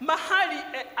mahali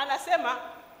anasema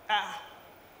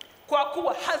kwa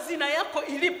kuwa hazina yako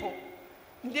ilipo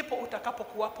ndipo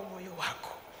utakapokuwapo moyo wako.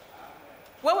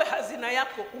 Wewe hazina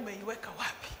yako umeiweka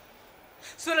wapi?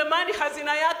 Sulemani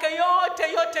hazina yake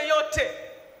yote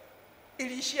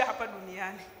iliishia hapa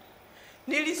duniani.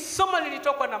 Nilisoma,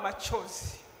 nilitokwa na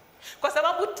machozi. Kwa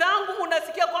sababu tangu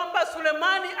unasikia kwamba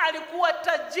Sulemani alikuwa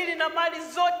tajiri na mali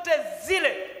zote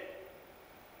zile,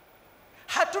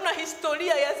 hatuna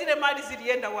historia ya zile mali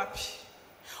zilienda wapi.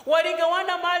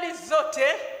 Waligawana mali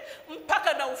zote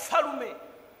mpaka na ufalme.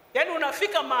 Yaani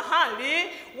unafika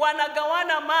mahali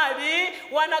wanagawana mali,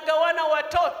 wanagawana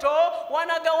watoto,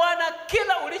 wanagawana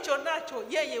kila ulicho nacho.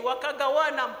 Yeye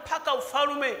wakagawana mpaka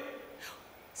ufalme.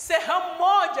 Sehemu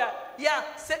moja ya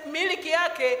miliki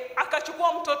yake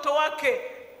akachukua mtoto wake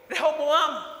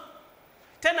Rehoboamu.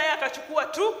 Tena yeye akachukua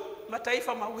tu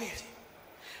mataifa mawili.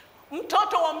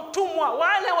 Mtoto wa mtumwa,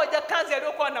 wale wajakazi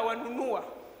aliokuwa anawanunua,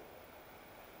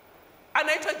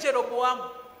 anaitwa Jeroboamu.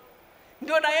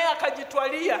 Ndio na yeye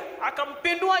akajitwalia,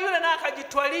 akampindua yule, na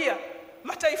akajitwalia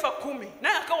mataifa 10,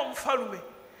 naye akawa mfalme.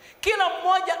 Kila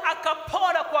mmoja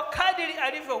akapora kwa kadiri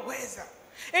alivyoweza.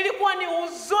 Ilikuwa ni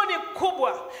huzuni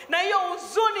kubwa, na hiyo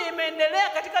huzuni imeendelea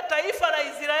katika taifa la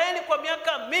Israeli kwa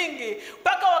miaka mingi,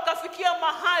 mpaka wakafikia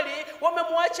mahali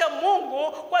wamemwacha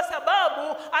Mungu kwa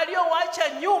sababu aliyowaacha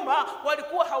nyuma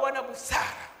walikuwa hawana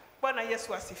busara. Bwana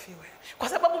Yesu asifiwe. Kwa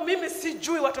sababu mimi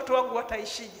sijui watoto wangu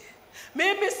wataishije.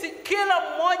 Mimi si kila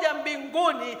mmoja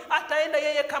mbinguni ataenda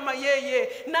yeye kama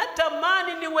yeye.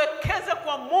 Natamani niwekeze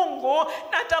kwa Mungu,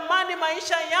 natamani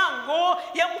maisha yangu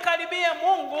yamkaribie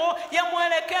Mungu,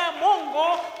 yamuelekee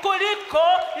Mungu, kuliko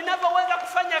ninavyoweza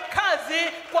kufanya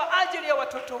kazi kwa ajili ya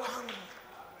watoto wangu.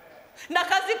 Na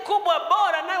kazi kubwa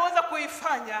bora ninayoweza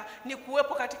kuifanya ni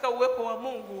kuwepo katika uwepo wa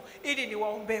Mungu ili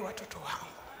niwaombee watoto wangu.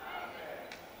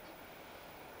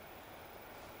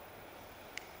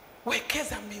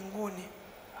 Wekeza mbinguni.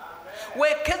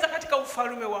 Wekeza katika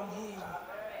ufalme wa Mungu.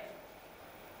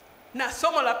 Na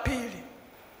somo la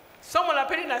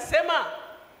pili nasema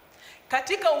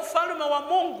katika ufalme wa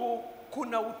Mungu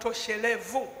kuna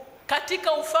utoshelevu.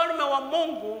 Katika ufalme wa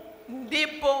Mungu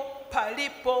ndipo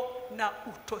palipo na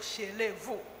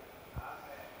utoshelevu.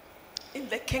 In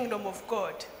the kingdom of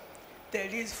God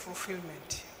there is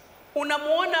fulfillment.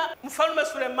 Unamuona mfalme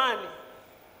Sulemani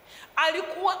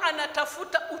alikuwa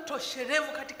anatafuta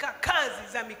utoshelevu katika kazi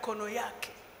za mikono yake.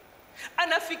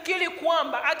 Anafikiri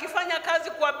kwamba akifanya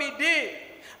kazi kwa bidii,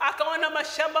 akawa na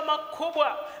mashamba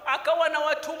makubwa, akawa na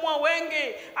watumwa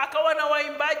wengi, akawa na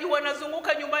waimbaji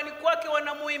wanazunguka nyumbani kwake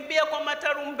wanamuimbia kwa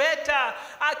matarumbeta,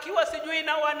 akiwa sijui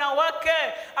na wanawake,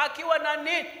 akiwa na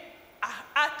nini,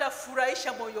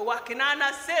 atafurahisha moyo wake. Na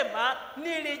anasema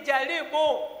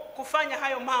nilijaribu kufanya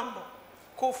hayo mambo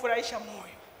kufurahisha moyo.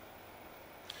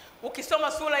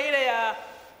 Ukisoma sura ile ya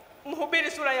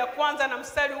Mhubiri sura ya 1 na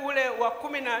mstari ule wa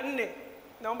 14,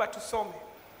 naomba tusome.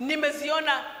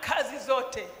 Nimeziona kazi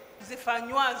zote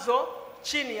zifanywazo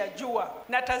chini ya jua,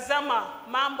 na tazama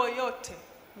mambo yote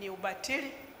ni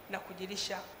ubatili na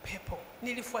kujilisha pepo.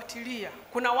 Nilifuatilia,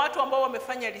 kuna watu ambao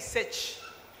wamefanya research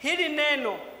hili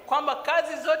neno kwamba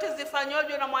kazi zote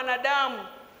zifanywazo na mwanadamu,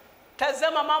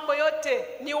 tazama mambo yote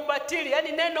ni ubatili.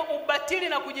 Yani neno ubatili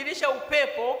na kujilisha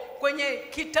upepo kwenye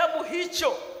kitabu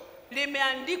hicho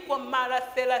limeandikwa mara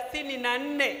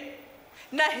 34.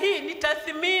 Na hii ni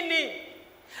tathmini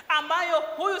ambayo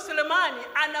huyu Sulemani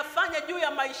anafanya juu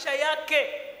ya maisha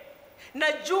yake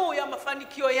na juu ya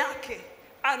mafanikio yake.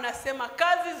 Anasema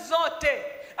kazi zote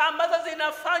ambazo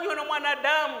zinafanywa na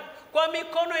mwanadamu kwa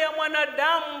mikono ya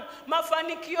mwanadamu,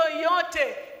 mafanikio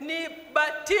yote ni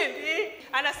batili.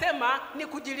 Anasema ni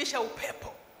kujilisha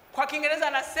upepo. Kwa Kiingereza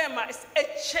anasema it's a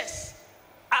chase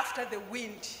after the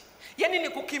wind. Yani ni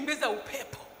kukimbiza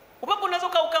upepo. Upepo unaweza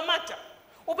kukamata,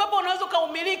 upepo unaweza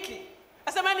kuumiliki.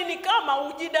 Anasema ni kama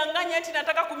ujidanganya eti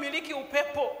nataka kumiliki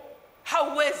upepo.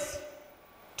 Hauwezi.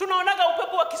 Tunaonaga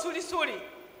upepo wa kisulisuli.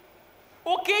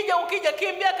 Ukija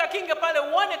kimbia kakinge pale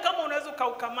uone kama unaweza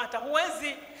kukamata.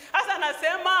 Huwezi. Sasa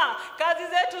anasema kazi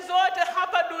zetu zote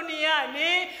hapa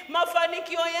duniani,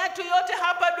 mafanikio yetu yote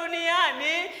hapa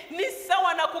duniani ni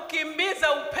sawa na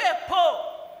kukimbiza upepo.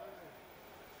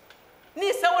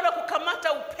 Ni sawa na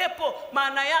kukamata upepo.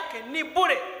 Maana yake ni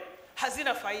bure,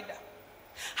 hazina faida.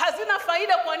 Hazina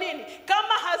faida. Kwa nini?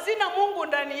 Kama hazina Mungu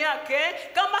ndani yake,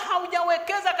 kama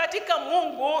haujawekeza katika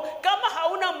Mungu, kama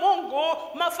hauna Mungu,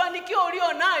 mafanikio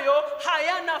ulio nayo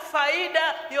hayana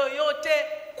faida yoyote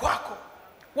kwako,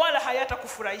 wala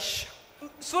hayatakufurahisha.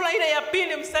 Sura ile ya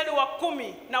 2 mstari wa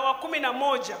 10 na wa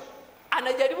 11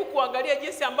 anajaribu kuangalia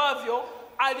jinsi ambavyo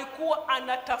alikuwa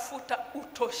anatafuta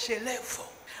utoshelevu,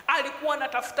 alikuwa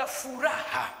anatafuta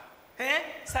furaha,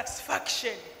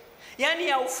 satisfaction, yani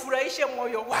ya ufurahishe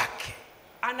moyo wake.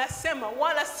 Anasema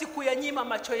wala siku ya nyima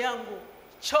macho yangu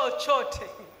chochote.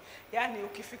 Yani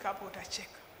ukifika hapo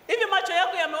utacheka. Hivi macho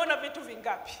yako yameona vitu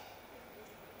vingapi?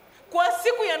 Kwa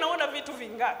siku yanaona vitu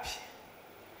vingapi?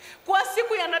 Kwa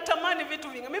siku yanatamani vitu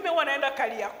vingapi? Mimi huwa naenda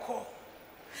Kariakoo.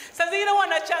 Sasa zingine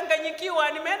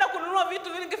wanachanganyikiwa, nimeenda kununua vitu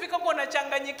vingi, nikifika huko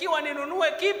nachanganyikiwa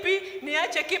ninunue kipi,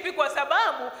 niache kipi, kwa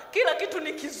sababu kila kitu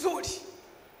ni kizuri.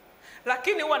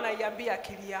 Lakini huwa naiambia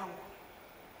akili yangu,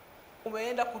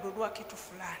 umeenda kununua kitu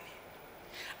fulani.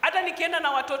 Hata nikienda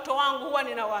na watoto wangu huwa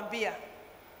ninawaambia,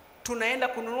 tunaenda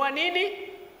kununua nini?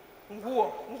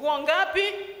 Nguo. Nguo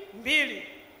ngapi? 2.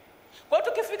 Kwa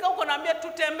hiyo tukifika huko naambia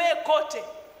tutembee kote,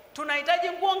 tunahitaji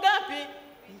nguo ngapi?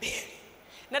 2.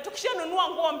 Na tukishanunua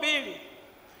nguo 2,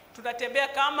 tunatembea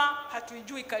kama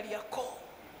hatuijui Kariakoo,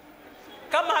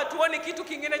 kama hatuoni kitu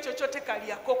kingine chochote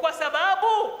Kariakoo, kwa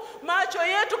sababu macho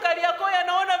yetu Kariakoo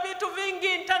yanaona vitu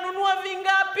vingi. Nitanunua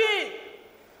vingapi?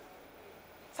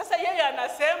 Sasa yeye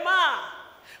anasema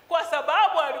kwa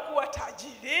sababu alikuwa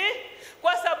tajiri,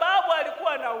 kwa sababu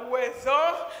alikuwa na uwezo,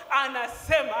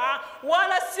 anasema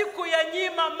wala siku ya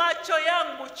nyima macho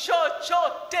yangu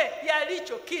chochote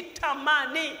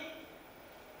yalichokitamani.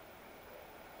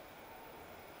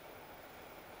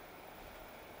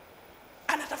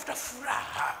 Anatafuta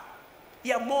furaha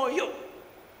ya moyo.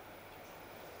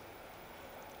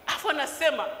 Afu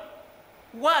anasema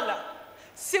wala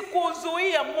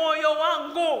sikuzuia moyo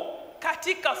wangu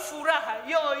katika furaha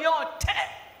yoyote.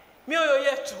 Mioyo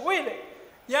yetu ile,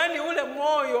 yani ule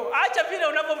moyo, acha vile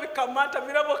unavyovikamata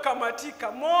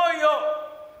vinavyokamatika moyo.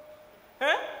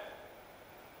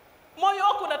 Moyo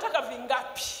wako unataka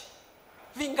vingapi?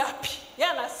 Vingapi?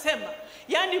 Yeye anasema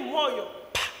yani moyo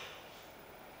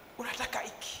unataka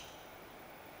hiki,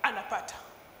 anapata.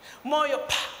 Moyo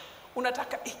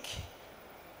unataka hiki.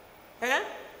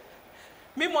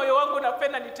 Mimi moyo wangu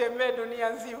napenda nitembee dunia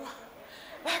nzima,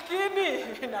 lakini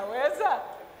naweza,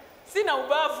 sina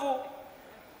ubavu.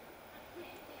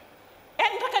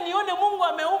 Nataka nione Mungu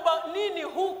ameumba nini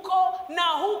huko na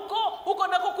huko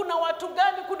nako kuna watu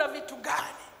gani, kuna vitu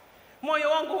gani.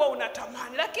 Moyo wangu huwa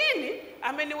unatamani, lakini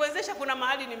ameniwezesha, kuna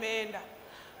mahali nimeenda.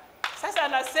 Sasa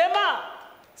anasema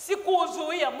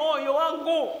sikuzuia moyo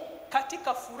wangu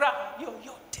katika furaha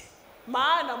yoyote,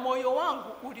 maana moyo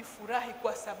wangu ulifurahi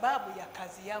kwa sababu ya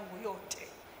kazi yangu yote,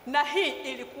 na hii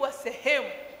ilikuwa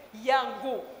sehemu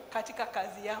yangu katika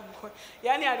kazi yangu.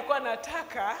 Yani alikuwa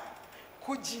anataka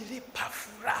kujilipa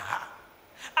furaha,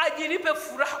 ajilipe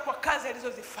furaha kwa kazi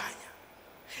alizozifanya,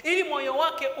 ili moyo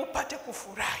wake upate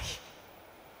kufurahi.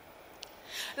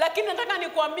 Lakini nataka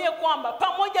nikwambie kwamba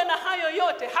pamoja na hayo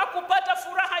yote hakupata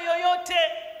furaha yoyote,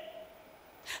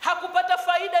 hakupata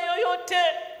faida yoyote.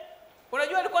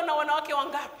 Unajua alikuwa na wanawake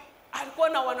wangapi? Alikuwa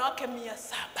na wanawake 700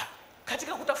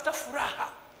 katika kutafuta furaha.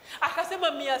 Akasema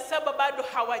 700 bado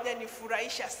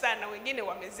hawajanifurahisha sana. Wengine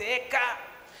wamezeeka,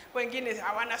 wengine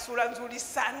hawana sura nzuri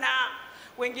sana,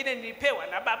 wengine nilipewa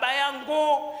na baba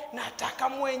yangu, nataka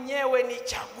mwenyewe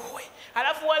nichague.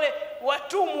 Alafu wale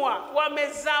watumwa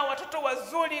wamezaa watoto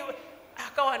wazuri,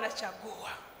 akawa anachagua.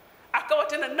 Akawa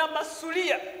tena na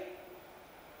masulia,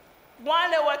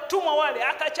 wale watumwa wale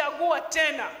akachagua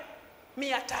tena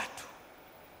 300,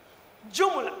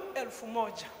 jumla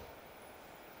 1000.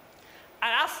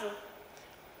 Alafu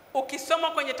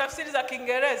ukisoma kwenye tafsiri za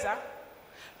Kiingereza,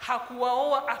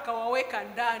 hakuwaoa akawaweka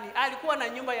ndani. Alikuwa na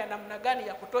nyumba ya namna gani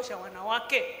ya kutosha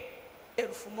wanawake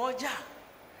 1000?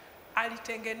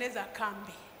 Alitengeneza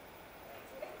kambi,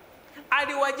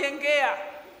 aliwajengea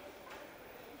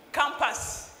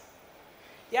campus.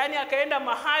 Yani akaenda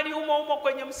mahali humo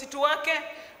kwenye msitu wake,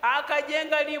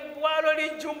 akajenga libwalo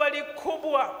lijumba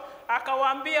likubwa,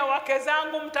 akawaambia wake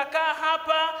zangu mtakaa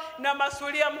hapa na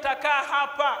masulia mtakaa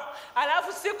hapa.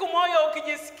 Alafu siku moja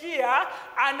ukijisikia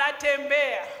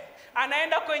anatembea,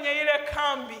 anaenda kwenye ile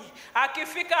kambi,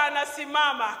 akifika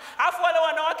anasimama, afu wale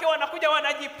wanawake wanakuja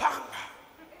wanajipanga.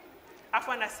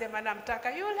 Afu anasema namtaka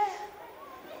yule,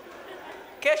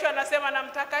 kesho anasema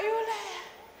namtaka yule.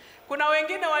 Kuna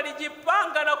wengine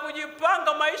walijipanga na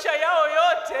kujipanga maisha yao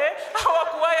yote,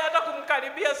 hawakuwahi hata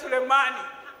kumkaribia Sulemani.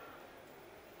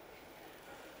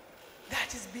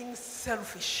 That is being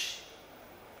selfish.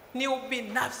 ni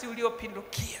ubinafsi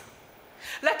uliopindukia.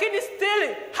 Lakini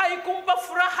still haikumpa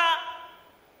furaha.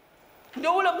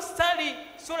 Ndio ule mstari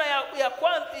sura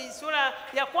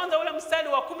ya kwanza ule mstari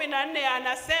wa 14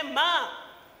 anasema,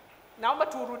 naomba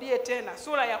turudie tena.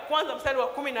 Sura ya kwanza mstari wa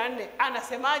 14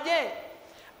 anasemaje?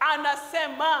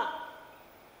 Anasema,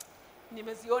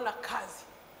 nimeziona kazi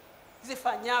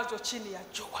zifanyazo chini ya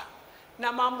jua,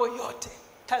 na mambo yote,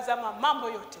 tazama mambo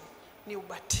yote ni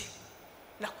ubatili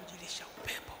na kujilisha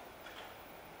upepo.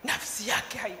 Nafsi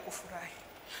yake haikufurahi,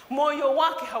 moyo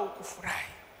wake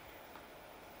haukufurahi.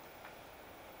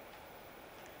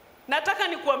 Nataka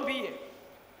nikwambie,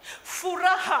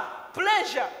 furaha,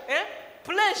 pleasure,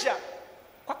 pleasure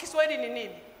kwa Kiswahili ni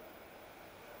nini?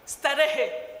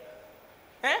 Starehe.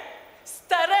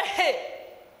 Starehe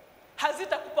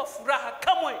hazitakupa furaha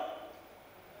kamwe.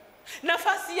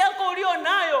 Nafasi yako ulio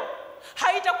nayo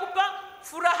haitakupa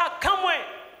furaha kamwe.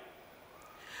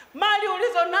 Mali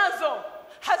ulizo nazo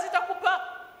hazitakupa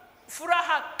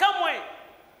furaha kamwe.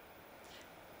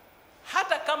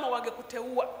 Hata kama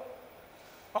wangekuteua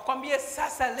wakwambie,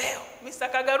 sasa leo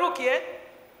Mr. Kagaruki,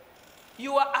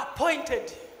 you are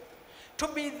appointed to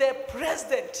be the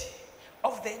president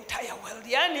of the entire world.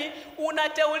 Yani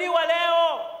unateuliwa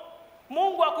leo,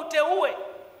 Mungu akuteue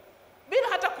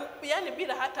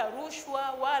bila hata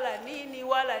rushwa wala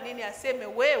nini, aseme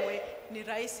wewe ni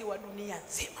rais wa dunia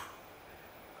nzima.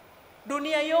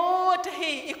 Dunia yote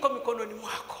hii iko mikononi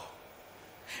mwako.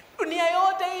 Dunia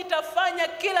yote hii itafanya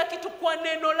kila kitu kwa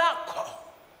neno lako.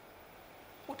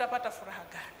 Utapata furaha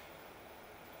gani?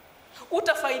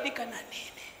 Utafaidika na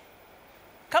nini?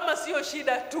 Kama sio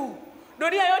shida tu.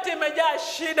 Dunia yote imejaa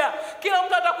shida. Kila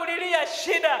mtu atakulilia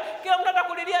shida. Kila mtu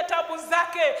atakulilia tabu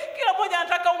zake. Kila mmoja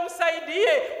anataka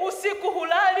umsaidie. Usiku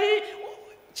hulali,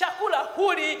 chakula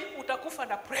huli, utakufa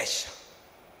na pressure.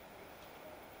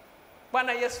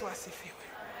 Bwana Yesu asifiwe.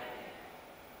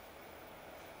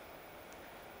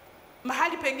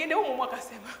 Mahali pengine humu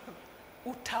mwakasema,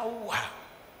 utaua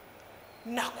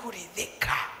na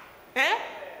kuridhika.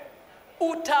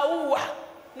 Utaua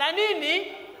na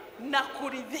nini? Na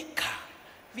kuridhika.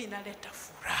 Vinaleta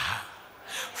furaha.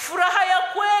 Furaha ya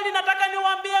kweli, nataka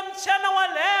niwaambie mchana wa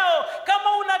leo,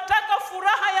 kama unataka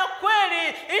furaha ya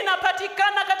kweli,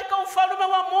 inapatikana katika ufalme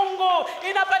wa Mungu,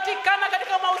 inapatikana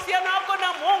katika mahusiano yako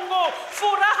na Mungu.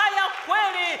 Furaha ya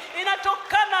kweli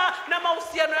inatokana na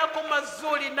mahusiano yako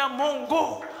mazuri na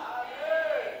Mungu.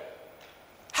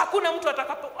 Hakuna mtu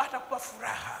atakupa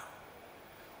furaha.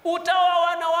 Utaoa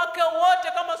wanawake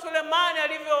wote kama Sulemani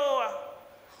alivyooa.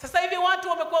 Sasa hivi watu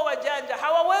wamekuwa wajanja,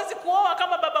 hawawezi kuoa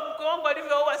kama baba mkwe wangu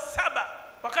alivyooa 7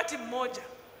 wakati mmoja.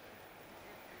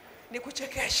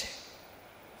 Nikuchekeshe,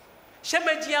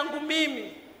 shemeji yangu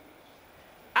mimi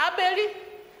Abeli,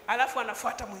 alafu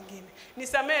anafuata mwingine.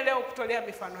 Nisamehe leo kutolea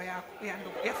mifano yako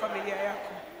ya familia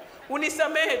yako.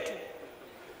 Unisamehe tu.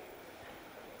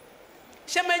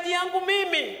 Shemeji yangu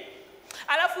mimi,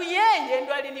 alafu yeye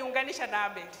ndo aliniunganisha na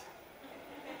Abeli.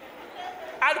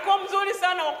 Alikuwa mzuri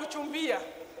sana wa kuchumbia.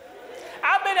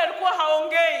 Abeli alikuwa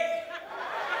haongei.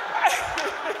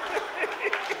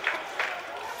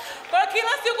 Kwa kila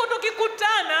siku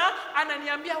tukikutana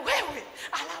ananiambia,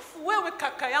 wewe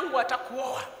kaka yangu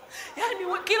atakuoa.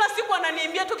 Yani kila siku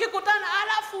ananiambia tukikutana,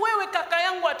 wewe kaka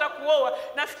yangu atakuoa.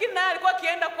 Nafikiri naye alikuwa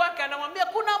akienda kwake anamwambia,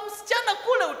 kuna msichana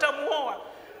kule utamuoa.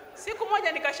 Siku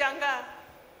moja nikashangaa,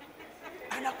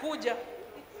 anakuja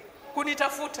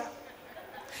kunitafuta.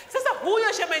 Sasa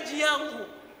huyo shemeji yangu,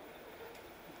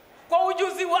 kwa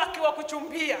ujuzi wake wa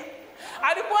kuchumbia,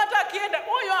 alikuwa hata akienda,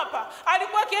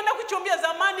 alikuwa akienda kuchumbia.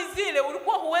 Zamani zile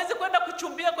ulikuwa huwezi kwenda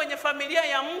kuchumbia kwenye familia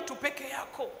ya mtu peke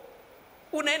yako,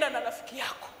 unaenda na rafiki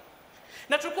yako.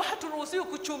 Na tulikuwa haturuhusiwi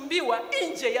kuchumbiwa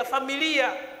nje ya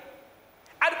familia.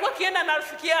 Alikuwa akienda na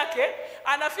rafiki yake,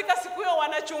 anafika siku hiyo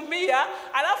wanachumbia,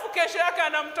 alafu kesho yake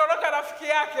anamtoroka rafiki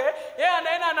yake, yeye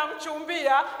anaenda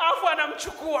anamchumbia, alafu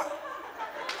anamchukua.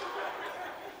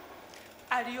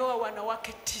 Alioa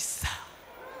wanawake 9.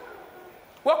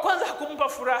 Wa kwanza hakumpa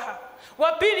furaha,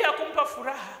 wa pili hakumpa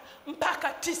furaha, mpaka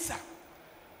 9.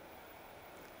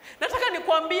 Nataka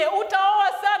nikwambie,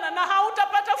 utaoa sana na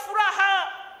hautapata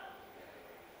furaha.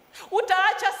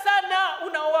 Utaacha sana,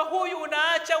 unaoa huyu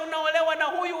unaacha, unaolewa na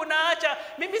huyu unaacha.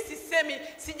 Mimi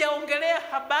sijaongelea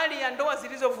habari ya ndoa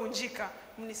zilizovunjika.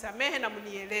 Mnisamehe na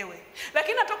mnielewe.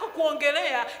 Lakini nataka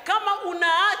kuongelea kama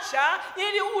unaacha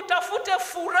ili utafute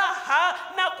furaha,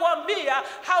 na kuambia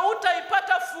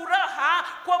hautaipata furaha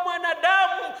kwa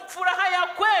mwanadamu. Furaha ya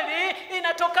kweli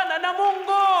inatokana na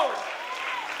Mungu.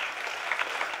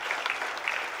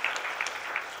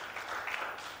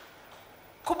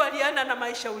 Kubaliana na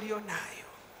maisha ulio nayo.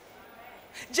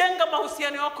 Jenga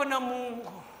mahusiano yako na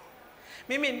Mungu.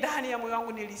 Mimi ndani ya moyo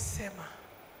wangu nilisema,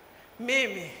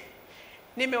 mimi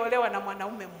nimeolewa na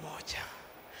mwanaume mmoja.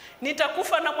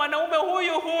 Nitakufa na mwanaume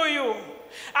huyu.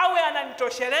 Awe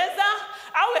ananitosheleza,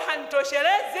 awe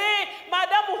hanitoshelezi,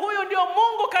 maadamu huyu ndio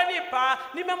Mungu kanipa,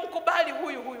 nimemkubali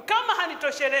huyu. Kama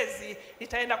hanitoshelezi,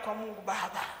 nitaenda kwa Mungu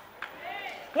Baba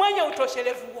mwenye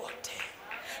utoshelevu wote.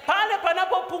 Pale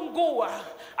panapopungua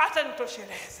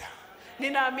atanitosheleza.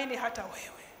 Ninaamini hata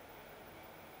wewe.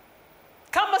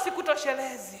 Kama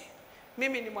sikutoshelezi,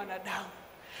 mimi ni mwanadamu,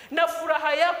 na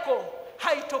furaha yako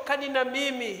haitokani na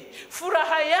mimi.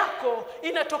 Furaha yako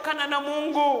inatokana na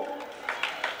Mungu.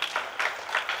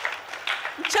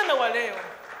 Mchana wa leo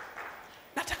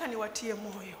nataka niwatie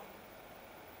moyo.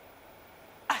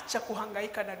 Acha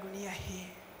kuhangaika na dunia hii.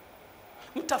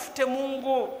 Mtafute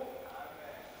Mungu.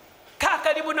 Kaa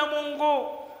karibu na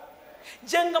Mungu.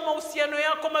 Jenga mahusiano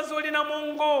yako mazuri na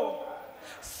Mungu.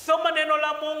 Soma neno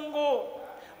la Mungu.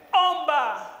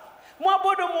 Omba.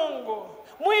 Mwabudu Mungu.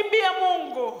 Muimbie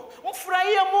Mungu.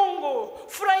 Mfurahie Mungu.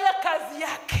 Furahia kazi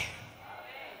yake.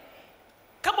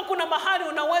 Kama kuna mahali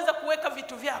unaweza kuweka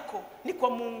vitu vyako, ni kwa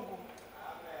Mungu.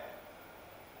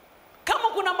 Kama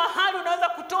kuna mahali unaweza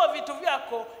kutoa vitu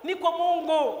vyako, ni kwa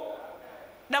Mungu.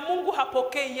 Na Mungu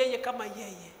hapokei yeye kama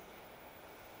yeye.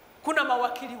 Kuna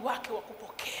mawakili wake wa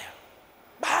kupokea.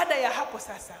 Baada ya hapo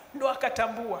sasa ndo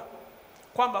akatambua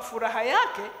kwamba furaha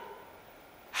yake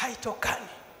haitokani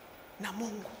na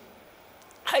Mungu.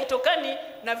 Haitokani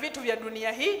na vitu vya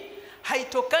dunia hii,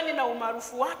 haitokani na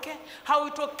umaarufu wake,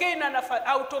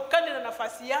 hautokani na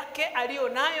nafasi yake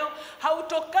aliyonayo,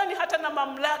 hautokani hata na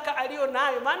mamlaka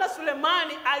aliyonayo. Maana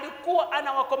Sulemani alikuwa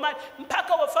anawakomandi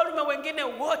mpaka wafalme wengine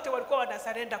wote walikuwa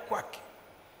wanasarenda kwake.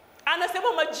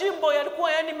 Anasema majimbo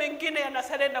yalikuwa mengine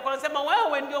yanasarenda kwa, anasema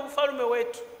wewe ndio mfalme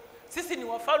wetu. Sisi ni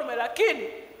wafalme, lakini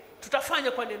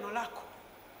tutafanya kwa neno lako.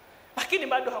 Lakini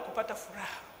bado hakupata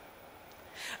furaha.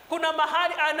 Kuna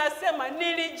mahali anasema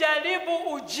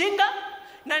nilijaribu ujinga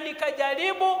na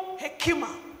nikajaribu hekima.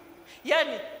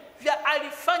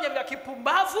 Alifanya vya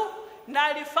kipumbavu na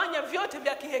alifanya vyote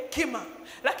vya kihekima,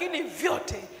 lakini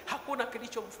vyote hakuna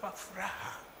kilichompa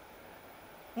furaha.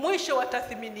 Mwisho wa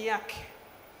tathmini yake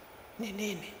ni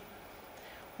nini?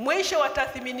 Mwisho wa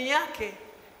tathmini yake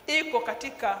iko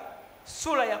katika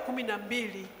sura ya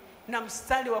 12 na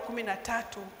mstari wa 13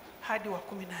 hadi wa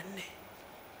 14.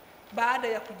 Baada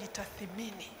ya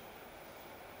kujitathmini,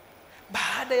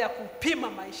 baada ya kupima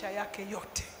maisha yake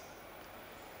yote,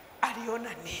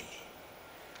 aliona nini?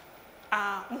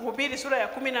 Mhubiri sura ya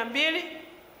 12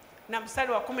 na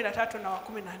mstari wa 13 na wa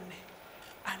 14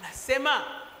 anasema,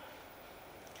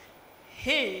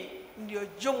 hii ndio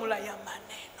jumla ya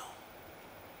maneno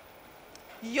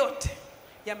yote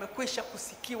yamekwisha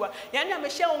kusikiwa.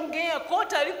 Ameshaongea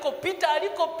kote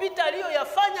alikopita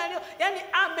aliyoyafanya,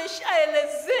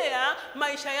 ameshaelezea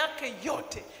maisha yake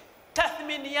yote,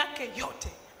 tathmini yake yote.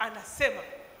 Anasema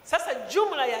sasa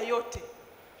jumla ya yote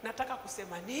nataka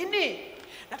kusema nini?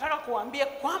 Nataka kuambia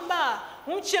kwamba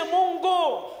mche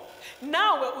Mungu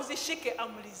nawe uzishike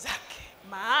amri zake,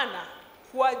 maana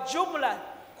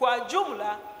kwa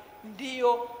jumla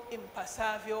ndiyo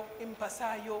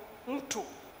impasayo mtu.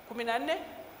 14.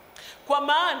 Kwa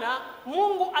maana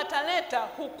Mungu ataleta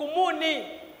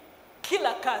hukumuni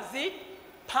kila kazi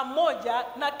pamoja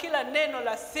na kila neno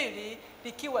la siri,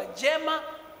 likiwa jema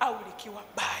au likiwa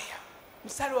baya.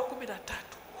 Mstari wa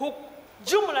 13.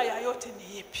 Jumla ya yote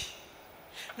ni ipi?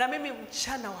 Na mimi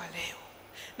mchana wa leo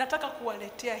nataka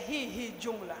kuwaletea hii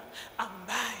jumla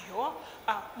ambayo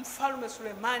mfalme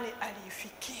Sulemani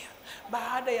aliifikia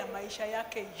baada ya maisha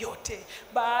yake yote,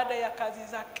 baada ya kazi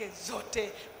zake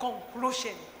zote.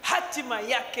 Conclusion, hatima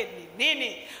yake ni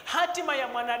nini? Hatima ya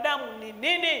mwanadamu ni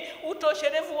nini?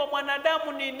 Utoshelevu wa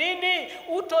mwanadamu ni nini?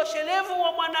 Utoshelevu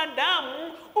wa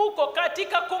mwanadamu uko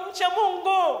katika kumcha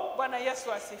Mungu. Bwana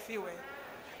Yesu asifiwe.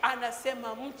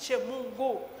 Anasema mche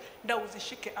Mungu na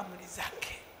uzishike amri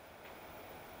zake.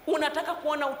 Unataka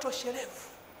kuona utoshelevu?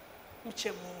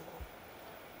 Mche Mungu.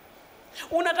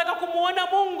 Unataka kumuona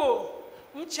Mungu?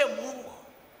 Mche Mungu.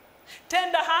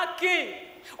 Tenda haki,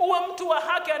 uwe mtu wa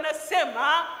haki.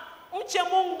 Anasema mche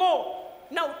Mungu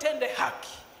na utende haki,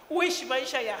 uishi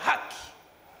maisha ya haki.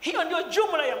 Hiyo ndio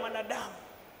jumla ya mwanadamu.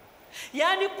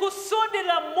 Kusudi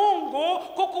la Mungu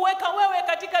kukuweka wewe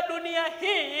katika dunia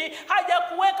hii,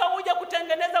 hajakuweka uje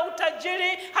kutengeneza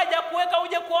utajiri, hajakuweka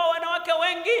uje kuoa wanawake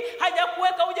wengi,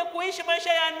 hajakuweka uje kuishi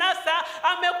maisha ya anasa.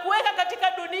 Amekuweka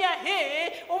katika dunia hii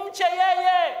umche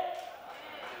yeye,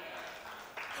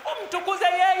 umtukuze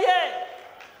yeye,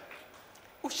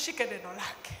 ushike neno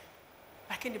lake.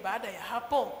 Lakini baada ya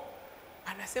hapo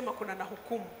anasema kuna na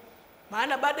hukumu.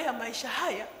 Maana baada ya maisha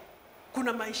haya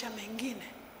kuna maisha mengine.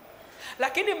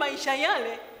 Lakini maisha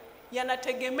yale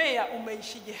yanategemea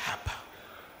umeishije hapa.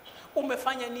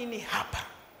 Umefanya nini hapa?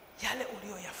 Yale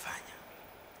uliyoyafanya.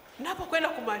 Ninapokwenda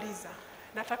kumaliza,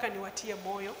 nataka niwatie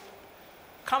moyo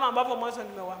kama ambavyo mwanzo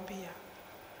nimewaambia.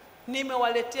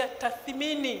 Nimewaletea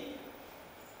tathmini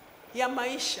ya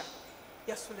maisha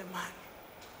ya Sulemani,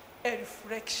 a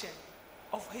reflection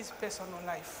of his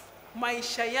personal life,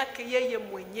 maisha yake yeye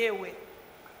mwenyewe.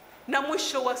 Na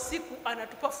mwisho wa siku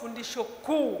anatupa fundisho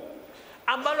kuu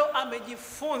ambalo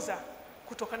amejifunza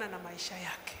kutokana na maisha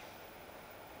yake.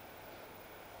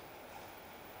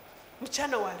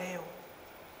 Mchana wa leo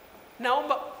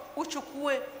naomba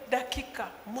uchukue dakika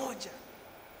moja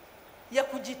ya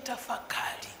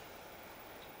kujitafakari,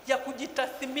 ya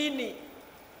kujitathmini.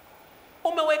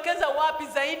 Umewekeza wapi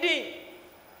zaidi?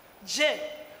 Je,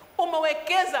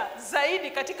 umewekeza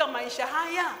zaidi katika maisha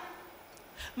haya?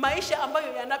 Maisha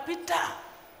ambayo yanapita.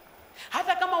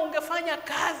 Hata kama ungefanya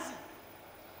kazi,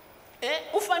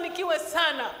 ufanikiwe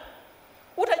sana,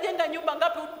 utajenga nyumba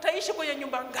ngapi? Utaishi kwenye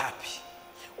nyumba ngapi?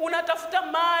 Unatafuta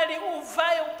mali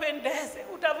uvae upendeze,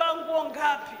 utavaa nguo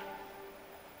ngapi?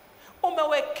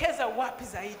 Umewekeza wapi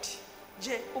zaidi?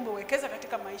 Je, umewekeza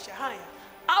katika maisha haya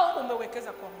au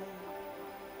umewekeza kwa Mungu?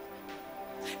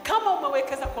 Kama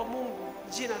umewekeza kwa Mungu,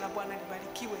 jina la Bwana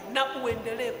libarikiwe na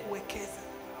uendelee kuwekeza.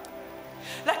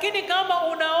 Lakini kama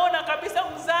unaona kabisa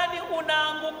mzani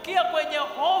unaangukia kwenye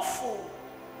hofu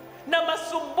na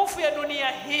masumbufu ya dunia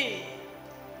hii,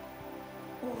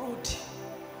 urudi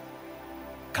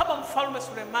kama mfalme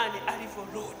Sulemani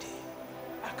alivyorudi,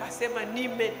 akasema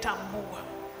nimetambua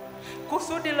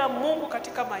kusudi la Mungu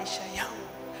katika maisha yangu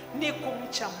ni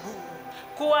kumcha Mungu.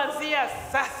 Kuanzia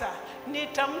sasa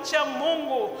nitamcha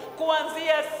Mungu.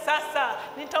 Kuanzia sasa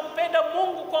nitampenda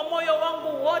Mungu kwa moyo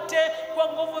wangu wote, kwa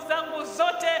nguvu zangu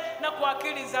zote na kwa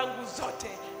akili zangu zote.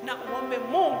 Na uombe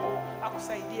Mungu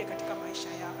akusaidie katika maisha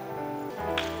yako.